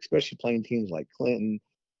 yards, especially playing teams like Clinton,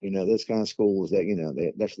 those kind of schools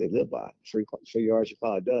that, that's what they live by. 3 yards, you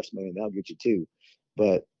follow dust, man, that'll get you 2.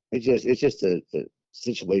 But it's just a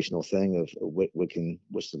situational thing of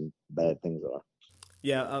what some bad things are.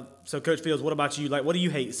 Yeah. So Coach Fields, what about you? Like, what do you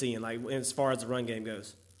hate seeing, like, as far as the run game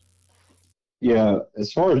goes? Yeah,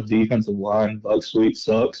 as far as defensive line, buck sweep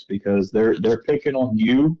sucks because they're picking on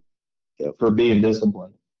you for being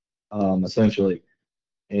disciplined, essentially,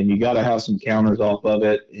 and you got to have some counters off of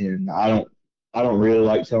it. And I don't really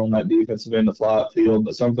like telling that defensive end to fly upfield,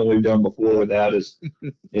 but something we've done before with that is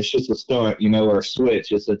it's just a stunt, or a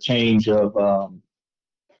switch. It's a change of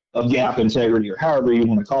gap integrity, or however you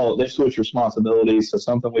want to call it. They switch responsibilities. So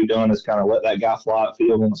something we've done is kind of let that guy fly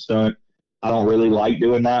upfield on a stunt. I don't really like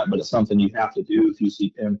doing that, but it's something you have to do if you see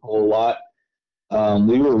pin pull a lot.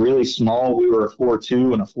 We were really small. We were a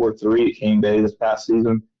 4-2 and a 4-3 at Cane Bay this past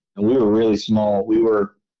season, and we were really small. We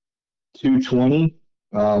were 220.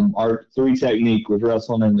 Our 3 technique was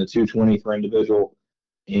wrestling in the 220 for individual,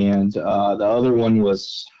 and the other one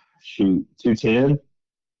was 210.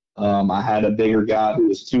 I had a bigger guy who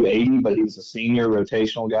was 280, but he was a senior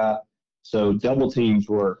rotational guy. So double teams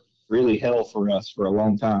were really hell for us for a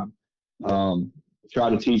long time.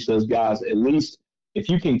 Try to teach those guys, at least if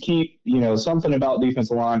you can keep, something about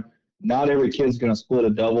defensive line, not every kid's going to split a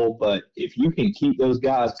double, but if you can keep those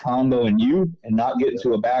guys comboing you and not get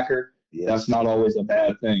into a backer, that's not always a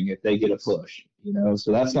bad thing if they get a push, you know.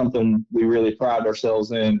 So that's something we really pride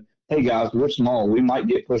ourselves in. Hey, guys, we're small. We might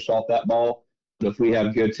get pushed off that ball, but if we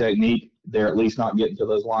have good technique, they're at least not getting to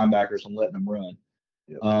those linebackers and letting them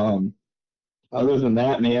run. Other than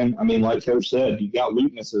that, man, I mean, like Coach said, you got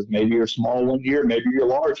weaknesses. Maybe you're small one year, maybe you're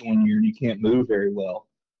large one year, and you can't move very well.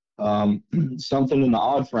 Something in the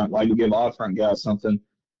odd front, like to give odd front guys something.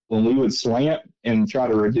 When we would slant and try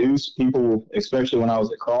to reduce people, especially when I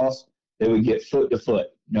was at cross, they would get foot to foot.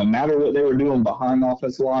 No matter what they were doing behind the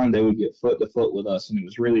offensive line, they would get foot to foot with us, and it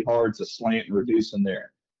was really hard to slant and reduce in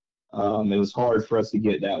there. It was hard for us to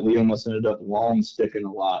get that. We almost ended up long sticking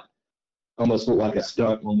a lot. Almost looked like a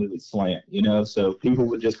stunt when we would slant, you know. So people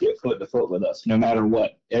would just get foot to foot with us, no matter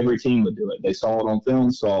what. Every team would do it. They saw it on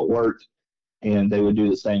film, saw it worked, and they would do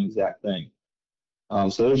the same exact thing.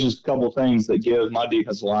 So there's just a couple of things that give my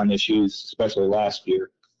defensive line issues, especially last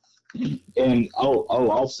year. And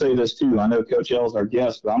I'll say this too. I know Coach L's our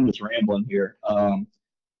guest, but I'm just rambling here.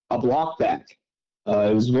 A block back.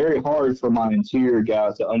 It was very hard for my interior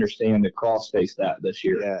guys to understand the cross face that this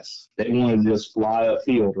year. Yes. They wanted to just fly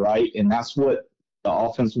upfield, right? And that's what the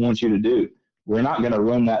offense wants you to do. We're not going to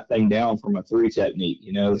run that thing down from a 3 technique,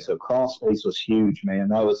 you know? So cross face was huge, man.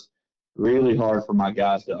 That was really hard for my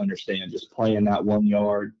guys to understand, just playing that 1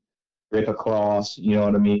 yard, rip across, you know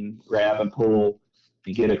what I mean? Grab and pull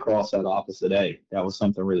and get across that opposite A. That was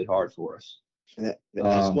something really hard for us. And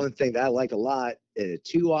that's one thing that I like a lot in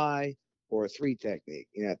a 2-eye or a 3 technique.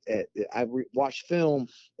 You know, I watched film.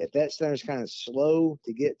 If that center's kind of slow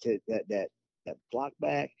to get to that block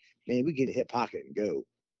back, man, we get a hit pocket and go.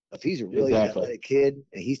 If he's a really athletic kid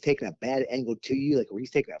and he's taking a bad angle to you, like where he's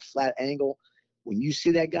taking a flat angle, when you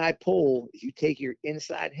see that guy pull, if you take your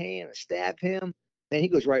inside hand and stab him, then he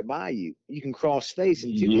goes right by you. You can cross face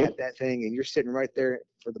and you got that thing, and you're sitting right there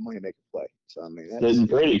for the money maker play. So I mean, that's sitting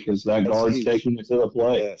pretty because that guard's huge. Taking it to the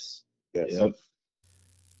play. Yes. Yep.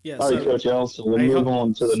 Yeah, all right, Coach L. So we'll move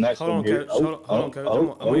on to the next one. Hold on, here. Coach. Hold on, Coach.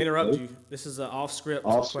 I'm going to interrupt you. This is an off script.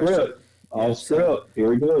 Off script. Here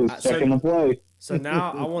we go. Checking the play. So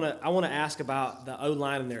now I want to ask about the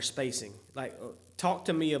O-line and their spacing. Like, talk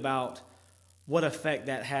to me about what effect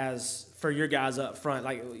that has for your guys up front.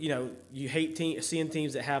 Like, you know, you hate seeing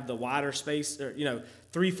teams that have the wider space, or, you know,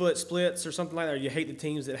 3-foot splits or something like that, or you hate the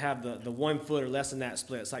teams that have the 1 foot or less than that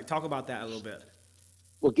splits. Like, talk about that a little bit.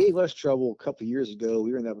 What gave us trouble a couple of years ago,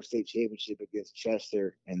 we were in the state championship against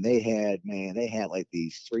Chester, and they had like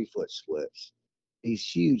these 3-foot splits, these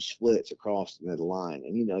huge splits across the line.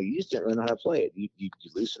 And, you know, you just didn't really know how to play it. You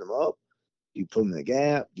loosen them up, you put them in the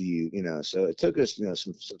gap, so it took us,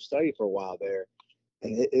 some study for a while there.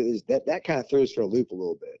 And it was that kind of throws for a loop a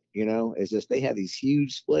little bit, you know. It's just they had these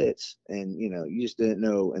huge splits, and, you know, you just didn't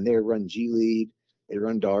know. And they run G lead, they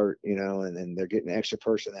run dart, you know, and then they're getting an extra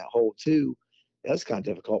person in that hole too. That's kind of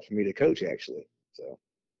difficult for me to coach, actually. So.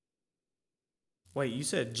 Wait, you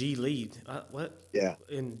said G lead? What? Yeah.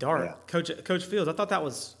 In dart, yeah. Coach Fields. I thought that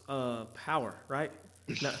was power, right?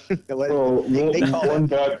 No. They call one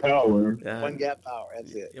gap power. One gap power.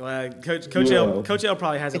 That's it. Well, Coach L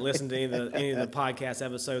probably hasn't listened to any of the podcast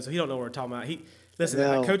episodes, so he don't know what we're talking about.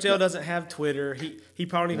 Coach L doesn't have Twitter. He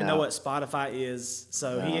probably don't even know what Spotify is,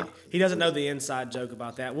 so he doesn't know the inside joke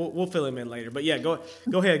about that. We'll fill him in later. But yeah, go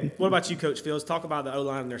ahead. What about you, Coach Fields? Talk about the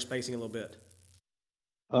O-line and their spacing a little bit.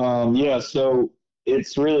 So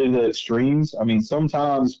it's really the extremes. I mean,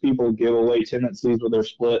 sometimes people give away tendencies with their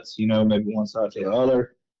splits, you know, maybe one side to the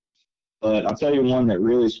other. But I'll tell you one that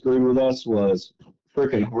really screwed with us was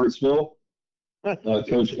freaking Hartsville.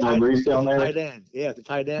 Coach Breeze down there. Tight end. Yeah, the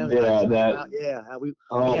tight end. Yeah,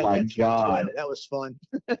 my God. That was fun.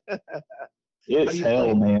 It's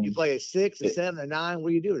hell, man. You play a 6, a 7, a 9. What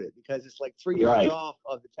do you do with it? Because it's like 3 yards off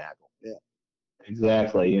of the tackle. Yeah.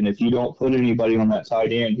 Exactly. And if you don't put anybody on that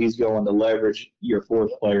tight end, he's going to leverage your fourth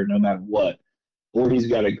player no matter what. Or he's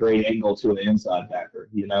got a great angle to an inside backer,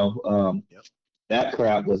 you know. That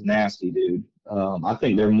crap was nasty, dude. I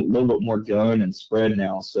think they're a little bit more gun and spread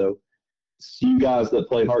now. So you guys that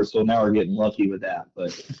play Hartsville now are getting lucky with that.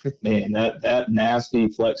 But, man, that nasty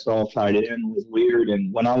flex off tight end was weird.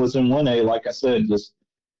 And when I was in 1A, like I said, just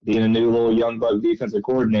being a new little young buck defensive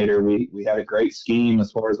coordinator, we had a great scheme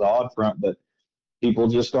as far as the odd front, but people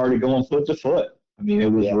just started going foot to foot. I mean,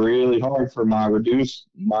 it was really hard for my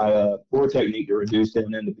core technique to reduce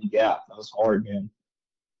them into the gap. That was hard,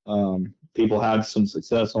 man. People had some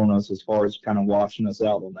success on us as far as kind of washing us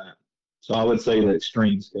out on that. So I would say the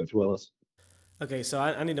extremes, Coach Willis. Okay, so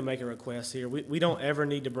I need to make a request here. We don't ever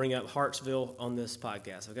need to bring up Hartsville on this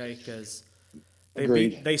podcast, okay? Because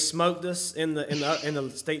Agreed. They smoked us in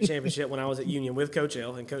the state championship when I was at Union with Coach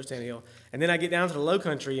L and Coach Tannehill. And then I get down to the Low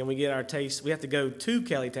Country and we get our taste. We have to go to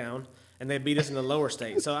Kellytown and they beat us in the lower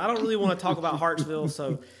state. So I don't really want to talk about Hartsville.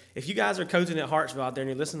 So if you guys are coaching at Hartsville out there and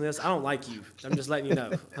you're listening to this, I don't like you. I'm just letting you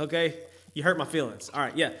know. Okay, you hurt my feelings. All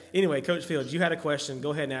right, yeah. Anyway, Coach Fields, you had a question.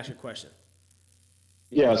 Go ahead and ask your question.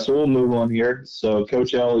 Yeah, so we'll move on here. So,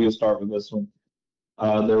 Coach L, you'll start with this one.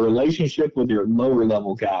 The relationship with your lower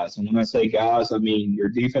level guys. And when I say guys, I mean your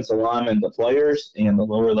defensive linemen, the players, and the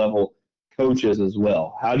lower level coaches as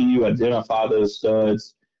well. How do you identify those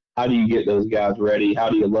studs? How do you get those guys ready? How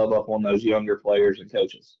do you love up on those younger players and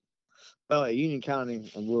coaches? Well, at Union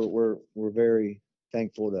County, we're very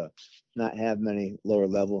thankful to not have many lower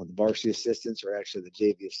level. The varsity assistants are actually the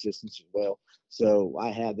JV assistants as well. So I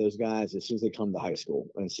have those guys as soon as they come to high school,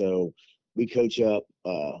 and so we coach up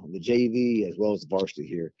the JV as well as the varsity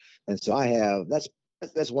here. And so I have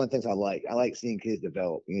that's one of the things I like. I like seeing kids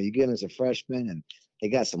develop. You know, you get them as a freshman and they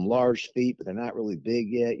got some large feet, but they're not really big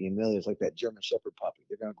yet. You know, there's like that German Shepherd puppy.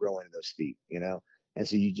 They're going to grow into those feet, you know. And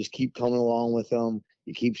so you just keep coming along with them.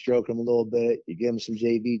 You keep stroking them a little bit. You give them some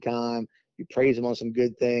JV time. You praise them on some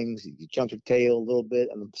good things. You jump your tail a little bit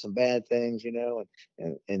on some bad things, you know,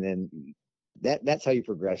 and then that's how you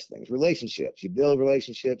progress things. Relationships. You build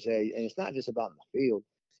relationships, and it's not just about in the field.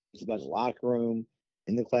 It's about the locker room,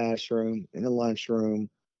 in the classroom, in the lunchroom.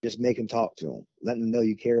 Just make them talk to them, letting them know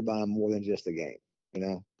you care about them more than just a game, you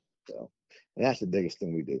know. So, and that's the biggest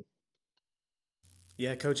thing we do.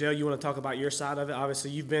 Yeah, Coach L, you want to talk about your side of it?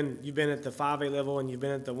 Obviously, you've been at the 5A level and you've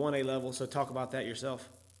been at the 1A level, so talk about that yourself.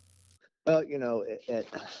 Well, you know, at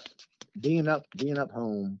being up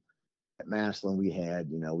home at Massillon, we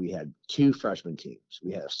had two freshman teams.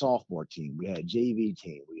 We had a sophomore team. We had a JV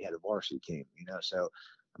team. We had a varsity team. You know, so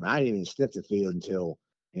I mean, I didn't even sniff the field until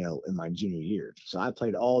in my junior year. So I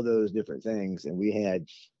played all those different things, and we had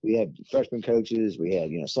freshman coaches, we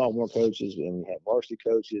had sophomore coaches, and we had varsity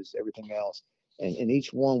coaches, everything else, and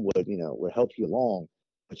each one would help you along.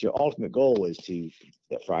 But your ultimate goal is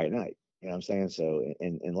that Friday night. You know what I'm saying? So,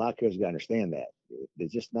 and a lot of coaches got to understand that.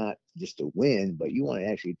 It's just not just to win, but you want to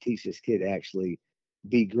actually teach this kid to actually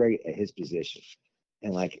be great at his position.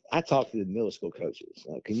 And like I talk to the middle school coaches,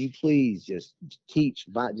 can you please just preach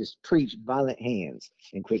violent hands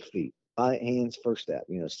and quick feet. Violent hands first step,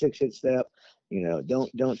 6-inch step,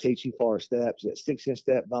 don't take too far steps. That 6-inch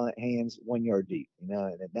step, violent hands, 1 yard deep, and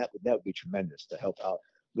that would be tremendous to help out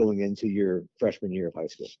going into your freshman year of high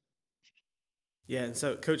school. Yeah, and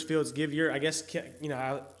so Coach Fields, give your, I guess,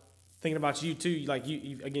 thinking about you too, like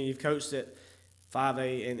you've coached at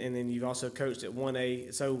 5A and then you've also coached at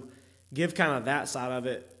 1A. So give kind of that side of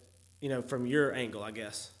it, from your angle, I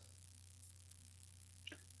guess.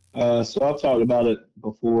 So I've talked about it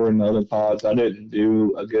before in the other pods. I didn't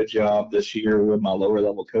do a good job this year with my lower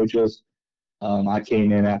level coaches. I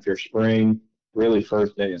came in after spring, really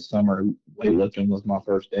first day of summer. Weightlifting was my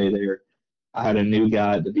first day there. I had a new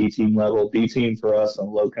guy at the B team level. B team for us in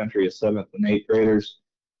Low Country is 7th and 8th graders.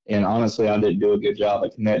 And honestly, I didn't do a good job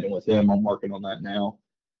of connecting with him. I'm working on that now.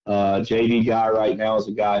 JV guy right now is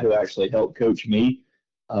a guy who actually helped coach me.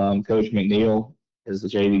 Coach McNeil is the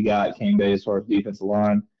JV guy at Cane Bay as far as defensive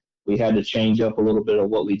line. We had to change up a little bit of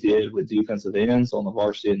what we did with defensive ends on the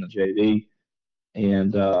varsity and the JV.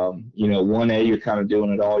 And, 1A, you're kind of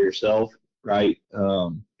doing it all yourself, right?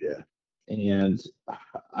 Yeah. And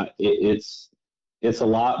it's a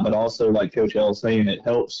lot, but also like Coach L was saying, it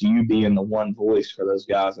helps you being the one voice for those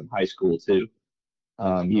guys in high school too.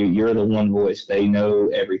 You're the one voice. They know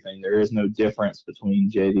everything. There is no difference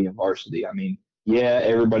between JV and varsity. I mean, yeah,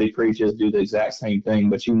 everybody preaches, do the exact same thing,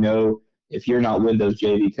 but if you're not with those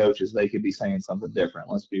JV coaches, they could be saying something different.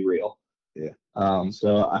 Let's be real. Yeah.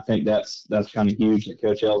 So I think that's kind of huge that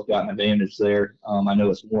Coach L's got an advantage there. I know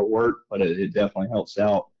it's more work, but it definitely helps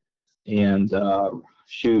out. And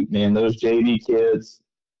shoot, man, those JV kids,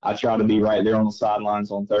 I try to be right there on the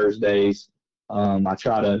sidelines on Thursdays. I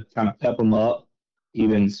try to kind of pep them up,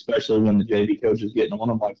 even especially when the JV coach is getting on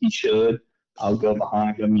them like he should. I'll go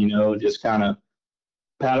behind them, just kind of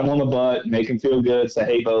pat them on the butt, make them feel good, say,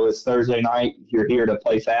 hey, Bo, it's Thursday night. You're here to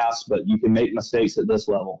play fast, but you can make mistakes at this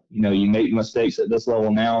level. You make mistakes at this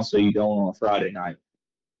level now, so you don't on a Friday night.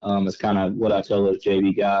 It's kind of what I tell those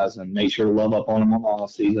JV guys, and make sure to love up on them on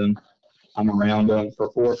off season. I'm around them for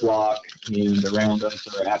 4 o'clock and around them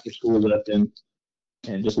for after school lifting,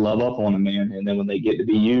 and just love up on them, man. And then when they get to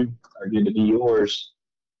be you or get to be yours,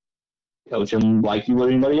 coach them like you would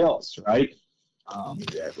anybody else, right?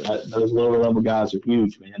 Exactly. Those lower level guys are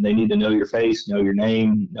huge, man. They need to know your face, know your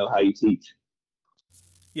name, know how you teach.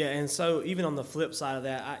 Yeah, and so even on the flip side of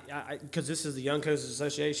that, because this is the Young Coaches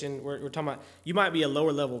Association, we're talking about you might be a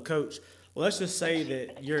lower level coach. Well, let's just say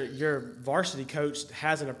that your varsity coach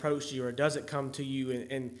hasn't approached you or doesn't come to you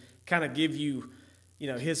and kind of give you,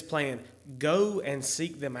 his plan. Go and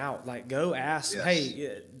seek them out. Like, go ask, Yes.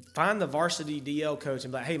 hey, find the varsity DL coach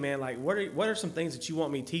and be like, hey man, like what are some things that you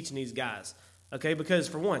want me teaching these guys? Okay, because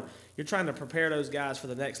for one, you're trying to prepare those guys for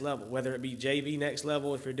the next level, whether it be JV next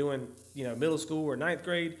level if you're doing, middle school or ninth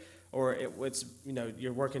grade, or it's,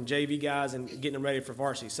 you're working JV guys and getting them ready for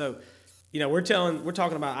varsity. So, we're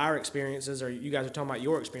talking about our experiences, or you guys are talking about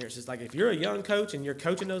your experiences. Like if you're a young coach and you're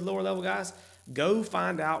coaching those lower level guys, go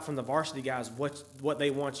find out from the varsity guys what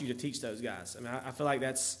they want you to teach those guys. I mean, I feel like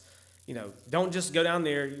that's, don't just go down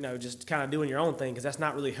there, just kind of doing your own thing because that's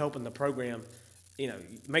not really helping the program.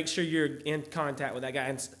 Make sure you're in contact with that guy.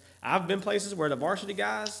 And I've been places where the varsity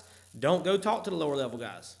guys don't go talk to the lower level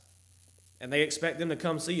guys, and they expect them to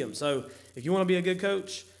come see them. So if you want to be a good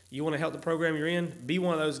coach, you want to help the program you're in, be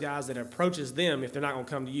one of those guys that approaches them if they're not going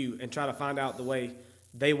to come to you and try to find out the way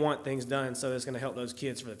they want things done so that's going to help those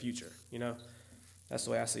kids for the future. That's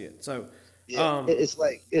the way I see it. So, Yeah, it's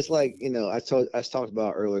like I talked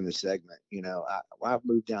about earlier in the segment. When I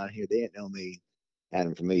moved down here, they didn't know me,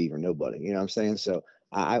 Adam from Eve or nobody. You know what I'm saying? So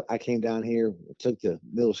I came down here, took the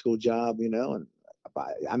middle school job, and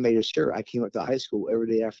I made sure I came up to high school every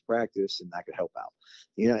day after practice and I could help out.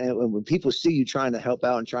 And when people see you trying to help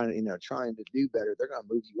out and trying to do better, they're going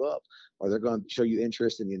to move you up, or they're going to show you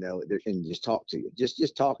interest and just talk to you,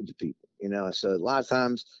 just talking to people. So a lot of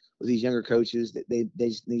times with these younger coaches, that they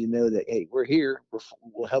just need to know that, hey, we're here,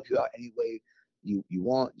 we'll help you out any way you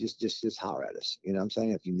want. Just holler at us. You know what I'm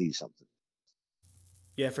saying? If you need something.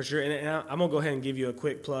 yeah, for sure. And I'm going to go ahead and give you a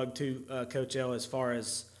quick plug too, Coach L, as far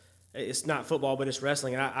as it's not football, but it's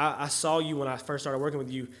wrestling. And I saw you when I first started working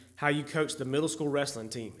with you, how you coached the middle school wrestling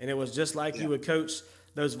team. And it was just like Yeah. you would coach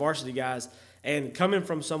those varsity guys. And coming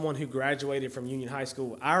from someone who graduated from Union High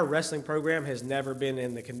School, our wrestling program has never been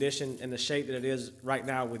in the condition and the shape that it is right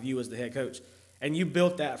now with you as the head coach. And you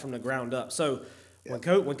built that from the ground up. So Yeah.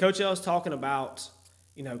 when Coach L is talking about,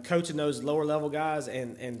 coaching those lower level guys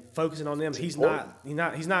and focusing on them, he's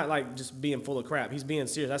not like just being full of crap. He's being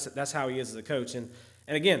serious. That's how he is as a coach. And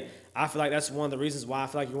again, I feel like that's one of the reasons why I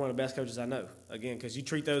feel like you're one of the best coaches I know. Again, because you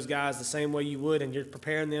treat those guys the same way you would, and you're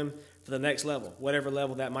preparing them for the next level, whatever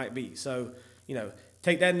level that might be. So,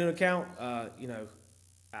 take that into account.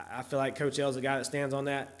 I feel like Coach L is a guy that stands on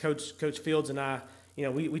that. Coach Fields and I,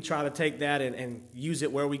 we try to take that and use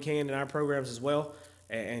it where we can in our programs as well.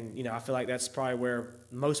 And I feel like that's probably where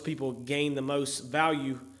most people gain the most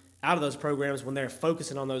value out of those programs when they're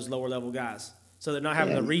focusing on those lower level guys. So they're not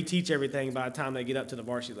having to reteach everything by the time they get up to the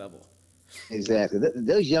varsity level. Exactly.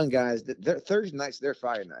 Those young guys, Thursday nights, they're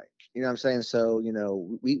Friday night. You know what I'm saying? So,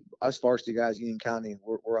 us varsity guys, Union County,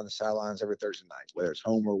 we're on the sidelines every Thursday night, whether it's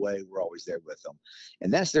home or away, we're always there with them.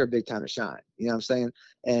 And that's their big time to shine. You know what I'm saying?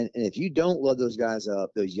 And if you don't love those guys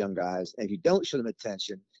up, those young guys, and if you don't show them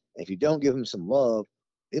attention, and if you don't give them some love,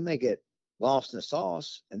 they may get lost in the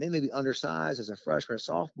sauce, and they may be undersized as a freshman or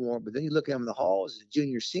sophomore, but then you look at them in the halls as a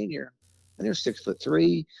junior, senior, and they're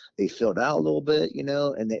 6'3". They filled out a little bit,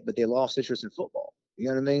 but they lost interest in football. You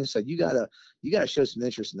know what I mean? So you gotta show some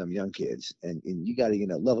interest in them young kids, and you gotta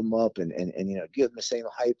love them up and give them the same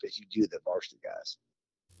hype as you do the varsity guys.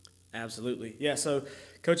 Absolutely. Yeah, so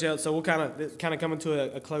Coach L, so we'll kind of coming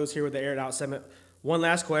to a close here with the Air It Out segment. One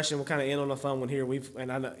last question. We'll kind of end on a fun one here.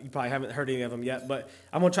 And I know you probably haven't heard any of them yet, but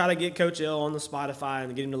I'm gonna try to get Coach L on the Spotify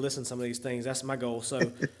and get him to listen to some of these things. That's my goal. So,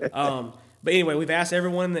 but anyway, we've asked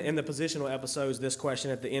everyone in the positional episodes this question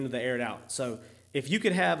at the end of the Air It Out. So, if you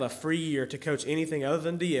could have a free year to coach anything other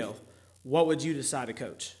than DL, what would you decide to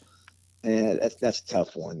coach? And that's a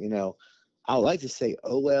tough one. I would like to say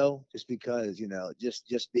OL, just because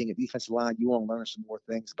just being a defensive line, you want to learn some more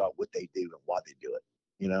things about what they do and why they do it.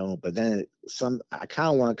 But then I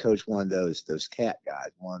kind of want to coach one of those cat guys,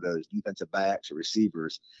 one of those defensive backs or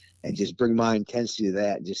receivers, and just bring my intensity to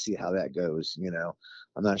that and just see how that goes.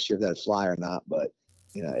 I'm not sure if that'd fly or not, but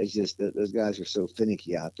it's just that those guys are so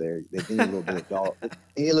finicky out there. They need a little bit of dog.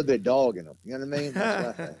 They need a little bit of dog in them. You know what I mean?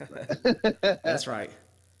 That's what I think. That's right.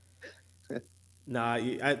 Nah,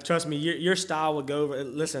 trust me, your style would go over.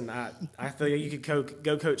 Listen, I feel like you could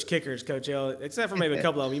go coach kickers, Coach L, except for maybe a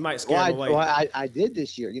couple of them. You might scare them away. I did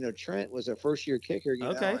this year. Trent was a first-year kicker.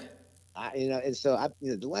 Okay. And so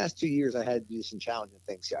the last 2 years I had to do some challenging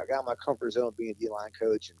things here. I got my comfort zone being a D-line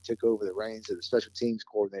coach and took over the reins of the special teams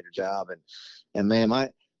coordinator job. And man, my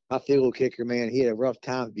field goal kicker, man, he had a rough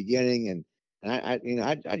time at the beginning, and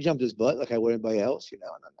I jumped his butt like I would anybody else, and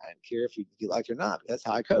I didn't care if he liked it or not. But that's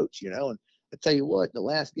how I coach, and I tell you what, the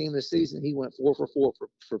last game of the season, he went 4 for 4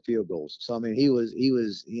 for field goals. So I mean, he was,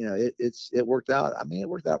 it worked out. I mean, it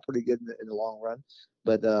worked out pretty good in the long run.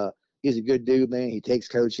 But he's a good dude, man. He takes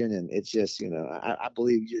coaching, and it's just, I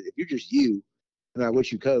believe if you're just you, no matter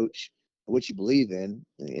what you coach, what you believe in,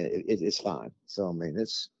 it's fine. So I mean, it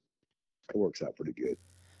works out pretty good.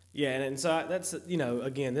 Yeah, and so that's,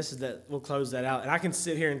 again, this is that we'll close that out. And I can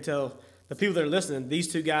sit here and tell the people that are listening,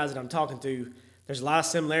 these two guys that I'm talking to, there's a lot of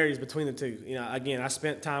similarities between the two. Again, I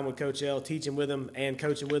spent time with Coach L, teaching with him and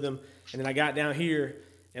coaching with him. And then I got down here,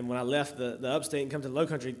 and when I left the upstate and come to the low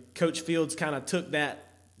country, Coach Fields kind of took that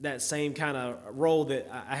same kind of role that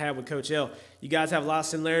I had with Coach L. You guys have a lot of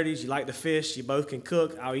similarities. You like to fish. You both can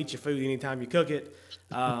cook. I'll eat your food anytime you cook it.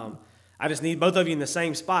 I just need both of you in the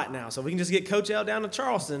same spot now. So if we can just get Coach L down to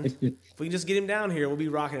Charleston, if we can just get him down here, we'll be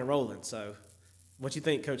rocking and rolling. So what you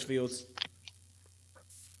think, Coach Fields?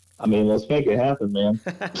 I mean, let's make it happen, man.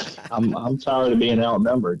 I'm tired of being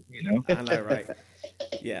outnumbered, I know, right?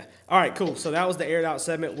 Yeah. All right, cool. So that was the aired out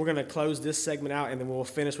segment. We're going to close this segment out, and then we'll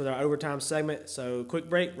finish with our overtime segment. So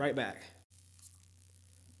quick break, right back.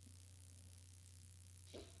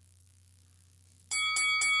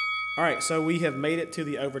 All right, so we have made it to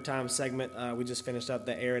the overtime segment. We just finished up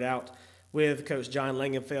the air it out with Coach John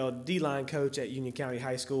Langenfeld, D-line coach at Union County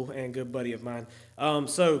High School and good buddy of mine.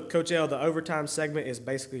 So, Coach L, the overtime segment is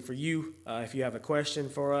basically for you. If you have a question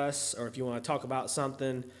for us, or if you want to talk about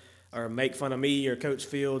something, or make fun of me or Coach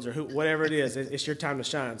Fields or whatever it is, it's your time to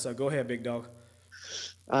shine. So go ahead, big dog.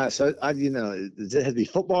 So does it have to be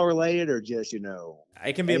football related or just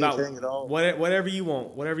it can be about whatever you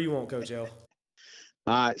want. Whatever you want, Coach L.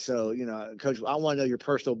 All right, so Coach, I want to know your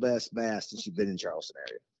personal best bass since you've been in Charleston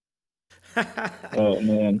area. Oh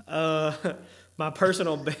man. My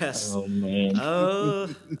personal best. Oh man.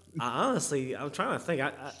 I'm trying to think.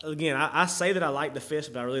 I say that I like to fish,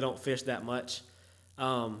 but I really don't fish that much.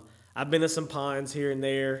 I've been to some ponds here and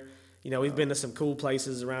there. We've been to some cool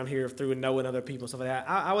places around here through knowing other people and stuff like that.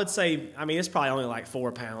 I would say, it's probably only like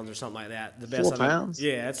 4 pounds or something like that. The best 4 pounds?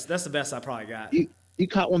 Yeah, that's the best I probably got. You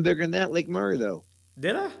caught one bigger than that, Lake Murray, though.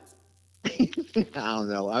 Did I? I don't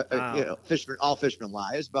know. All fishermen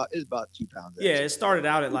lie. It's about 2 pounds. Yeah, it started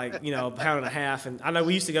out at like a pound and a half, and I know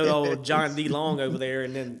we used to go to old John D. Long over there,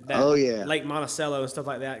 and then Lake Monticello and stuff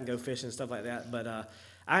like that, and go fishing and stuff like that. But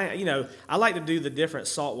I like to do the different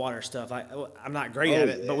saltwater stuff. I'm not great at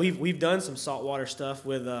it, but we've done some saltwater stuff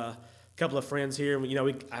with a couple of friends here.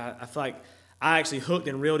 I feel like I actually hooked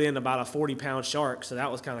and reeled in about a 40-pound shark, so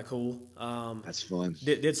that was kind of cool. That's fun.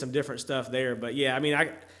 Did some different stuff there, but yeah,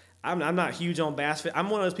 I'm not huge on bass fish.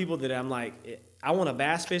 I'm one of those people that I'm like, I want to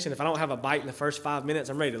bass fish, and if I don't have a bite in the first 5 minutes,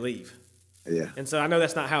 I'm ready to leave. Yeah. And so I know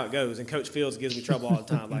that's not how it goes, and Coach Fields gives me trouble all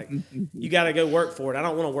the time. Like, you got to go work for it. I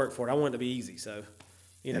don't want to work for it. I want it to be easy. So,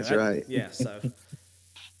 that's right. Yeah. So,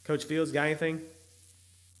 Coach Fields, got anything?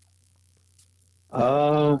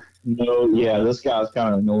 No. Yeah, this guy's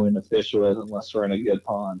kind of annoying to fish with unless we're in a good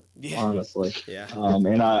pond. Yeah. Honestly. Yeah.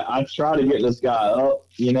 And I try to get this guy up,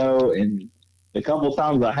 and the couple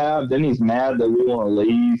times I have, then he's mad that we want to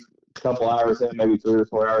leave a couple hours in, maybe 3 or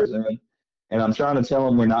 4 hours in. And I'm trying to tell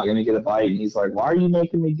him we're not going to get a bite. And he's like, why are you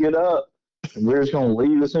making me get up? And we're just going to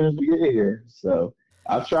leave as soon as we get here. So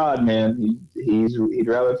I've tried, man. He'd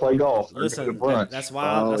rather play golf. Listen, that's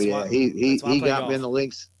why. Oh, that's yeah. Why, he that's why got me in the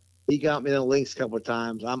links. He got me in the links a couple of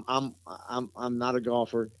times. I'm not a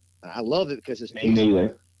golfer. I love it because it's peaceful.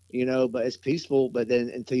 Me neither. But it's peaceful. But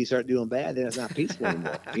then until you start doing bad, then it's not peaceful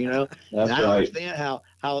anymore. That's and I right. understand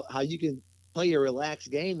how you can play a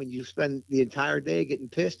relaxed game and you spend the entire day getting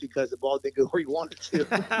pissed because the ball didn't go where you wanted it to.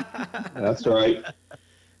 That's right.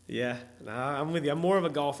 Yeah, no, I'm with you. I'm more of a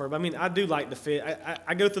golfer, but I do like to fish.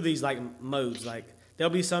 I go through these like modes. Like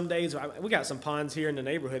there'll be some days we got some ponds here in the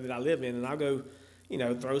neighborhood that I live in, and I'll go,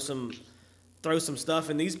 throw some stuff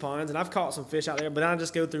in these ponds, and I've caught some fish out there. But I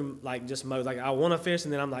just go through like just mode. Like I want to fish,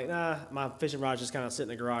 and then I'm like, nah, my fishing rod's just kind of sit in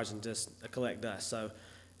the garage and just collect dust. So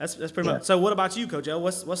that's pretty much. So what about you, Coach L?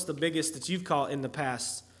 What's the biggest that you've caught in the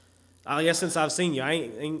past? I guess since I've seen you, I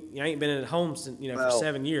ain't been at home since for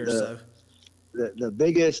 7 years. The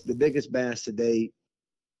biggest bass to date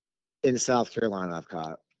in South Carolina I've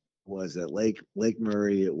caught was at Lake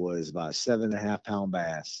Murray. It was about a 7.5 pound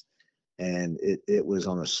bass, and it was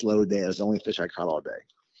on a slow day. It was the only fish I caught all day,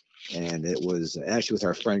 and it was actually with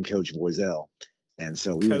our friend Coach Boiselle. And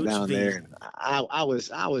so we were down there, and I was.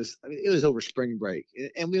 It was over spring break,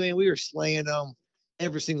 and we were slaying them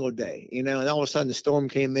every single day, and all of a sudden the storm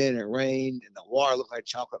came in, it rained, and the water looked like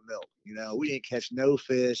chocolate milk. We didn't catch no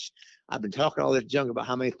fish. I've been talking all this junk about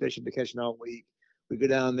how many fish I've been catching all week. We go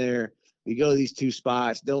down there. We go to these 2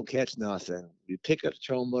 spots, don't catch nothing. We pick up the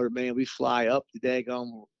trolling motor, man. We fly up the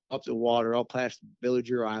daggone, up the water, all past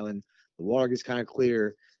Villager Island. The water gets kind of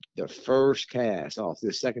clear. The first cast off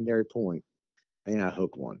this secondary point, and I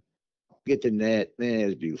hook one. Get the net, man, it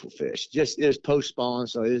was a beautiful fish. Just, it was post-spawn,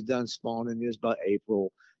 so it was done spawning. It was about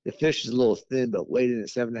April. The fish is a little thin, but weighed in at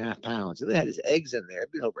 7.5 pounds. It had its eggs in there.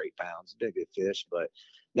 It'd been over 8 pounds. It's been a good fish, but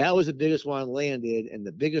that was the biggest one I landed. And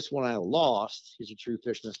the biggest one I lost, here's a true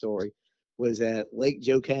fisherman story, was at Lake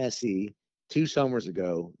Jocassee 2 summers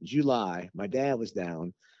ago, July. My dad was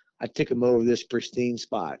down. I took him over this pristine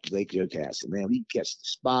spot, Lake Jocassee. Man, you catch the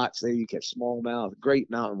spots there. You catch smallmouth,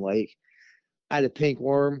 great mountain lake. I had a pink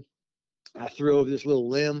worm. I threw over this little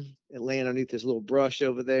limb and landed underneath this little brush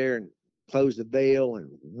over there and closed the bail and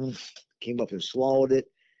woof, came up and swallowed it.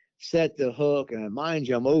 Set the hook, and mind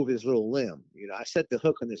you, I'm over this little limb. You know, I set the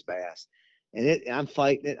hook on this bass, and I'm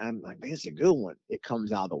fighting it. I'm like, man, it's a good one. It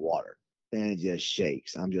comes out of the water, and it just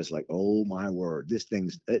shakes. I'm just like, oh my word, this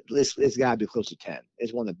thing's it's got to be close to 10.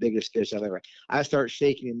 It's one of the biggest fish I've ever. I start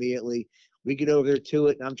shaking immediately. We get over there to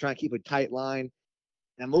it, and I'm trying to keep a tight line.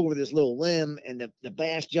 And I'm over this little limb, and the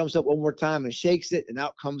bass jumps up one more time and shakes it, and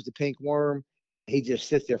out comes the pink worm. He just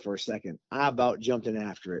sits there for a second. I about jumped in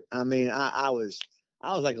after it. I mean, I was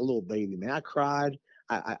like a little baby, man. I cried.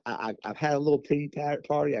 I've had a little pity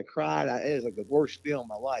party. I cried. It was like the worst feel in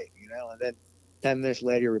my life, you know. And then 10 minutes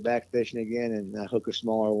later, we're back fishing again, and I hook a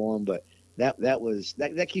smaller one. But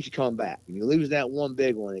that keeps you coming back. When you lose that one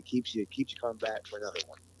big one, it keeps you coming back for another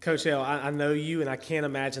one. Coach L, I know you, and I can't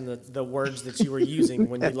imagine the words that you were using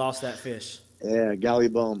when you lost that fish. Yeah, golly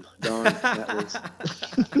bum, darn. That was.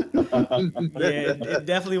 Yeah, it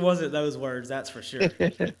definitely wasn't those words, that's for sure.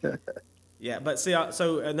 Yeah, but see,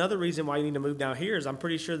 so another reason why you need to move down here is I'm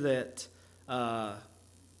pretty sure that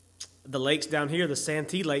the lakes down here, the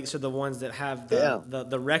Santee lakes, are the ones that have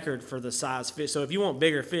the record for the size fish. So if you want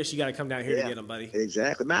bigger fish, you got to come down here to get them, buddy.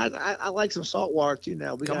 Exactly, man. I like some saltwater too.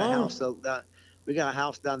 Now we got a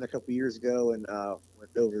house down there a couple of years ago, and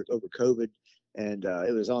went over COVID, and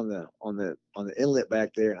it was on the inlet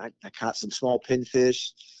back there, and I caught some small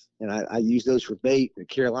pinfish. And I use those for bait, the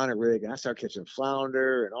Carolina rig, and I start catching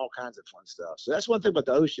flounder and all kinds of fun stuff. So that's one thing about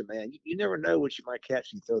the ocean, man. You never know what you might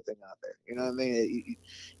catch when you throw a thing out there. You know what I mean?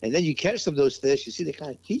 And then you catch some of those fish, you see the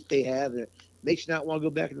kind of teeth they have, and it makes you not want to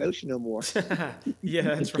go back in the ocean no more. Yeah,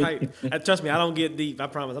 that's right. Trust me, I don't get deep. I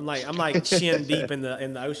promise. I'm like chin deep in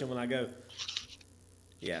the ocean when I go.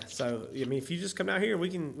 Yeah, so I mean, if you just come out here, we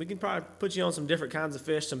can probably put you on some different kinds of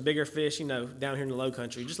fish, some bigger fish, you know, down here in the Low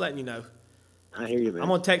Country. Just letting you know. I hear you, man. I'm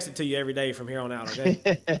going to text it to you every day from here on out,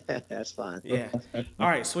 okay? That's fine. Yeah. All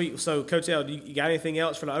right, sweet. So, Coach L, you got anything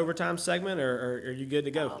else for the overtime segment, or are you good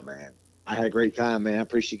to go? Oh, man. I had a great time, man. I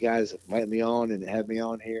appreciate you guys letting me on and having me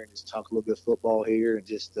on here and just talk a little bit of football here and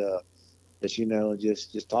just let you know,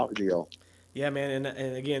 just talking to y'all. Yeah, man.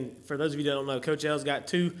 And again, for those of you that don't know, Coach L's got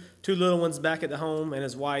two little ones back at the home and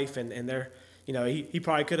his wife, and they're, you know, he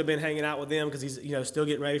probably could have been hanging out with them because he's, you know, still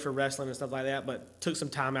getting ready for wrestling and stuff like that, but took some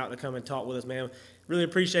time out to come and talk with us, man. Really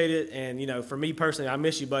appreciate it. And, you know, for me personally, I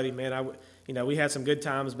miss you, buddy, man. You know, we had some good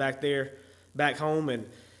times back home, and,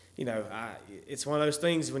 you know, it's one of those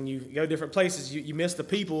things when you go different places, you miss the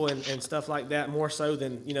people and stuff like that more so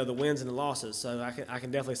than, you know, the wins and the losses. So I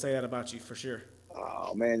can definitely say that about you for sure.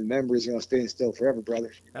 Oh, man, the memories are going to stay still forever,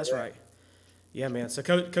 brother. That's right. Yeah, man. So,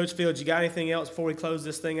 Coach Fields, you got anything else before we close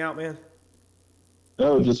this thing out, man?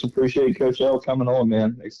 No, just appreciate Coach L coming on,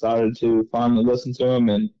 man. Excited to finally listen to him,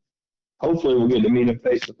 and hopefully we'll get to meet him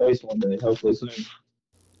face-to-face one day, hopefully soon.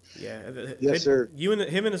 Yeah. Yes, sir.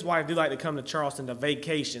 Him and his wife do like to come to Charleston to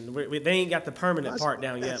vacation. They ain't got the permanent part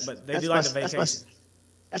down yet, but they do like to vacation.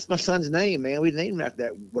 That's my son's name, man. We named him after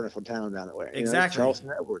that wonderful town down there. Exactly.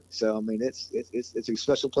 Charleston, Edward. So, I mean, it's a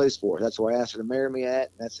special place for us. That's where I asked her to marry me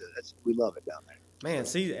at. That's we love it down there. Man,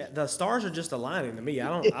 see, the stars are just aligning to me.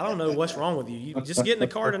 I don't know what's wrong with you. You just get in the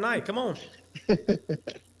car tonight. Come on.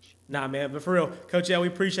 Nah, man, but for real, Coach L, we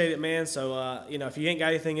appreciate it, man. So, you know, if you ain't got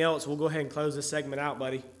anything else, we'll go ahead and close this segment out,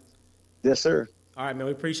 buddy. Yes, sir. All right, man,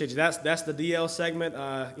 we appreciate you. That's the DL segment.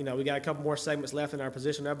 You know, we got a couple more segments left in our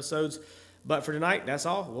position episodes. But for tonight, that's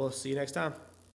all. We'll see you next time.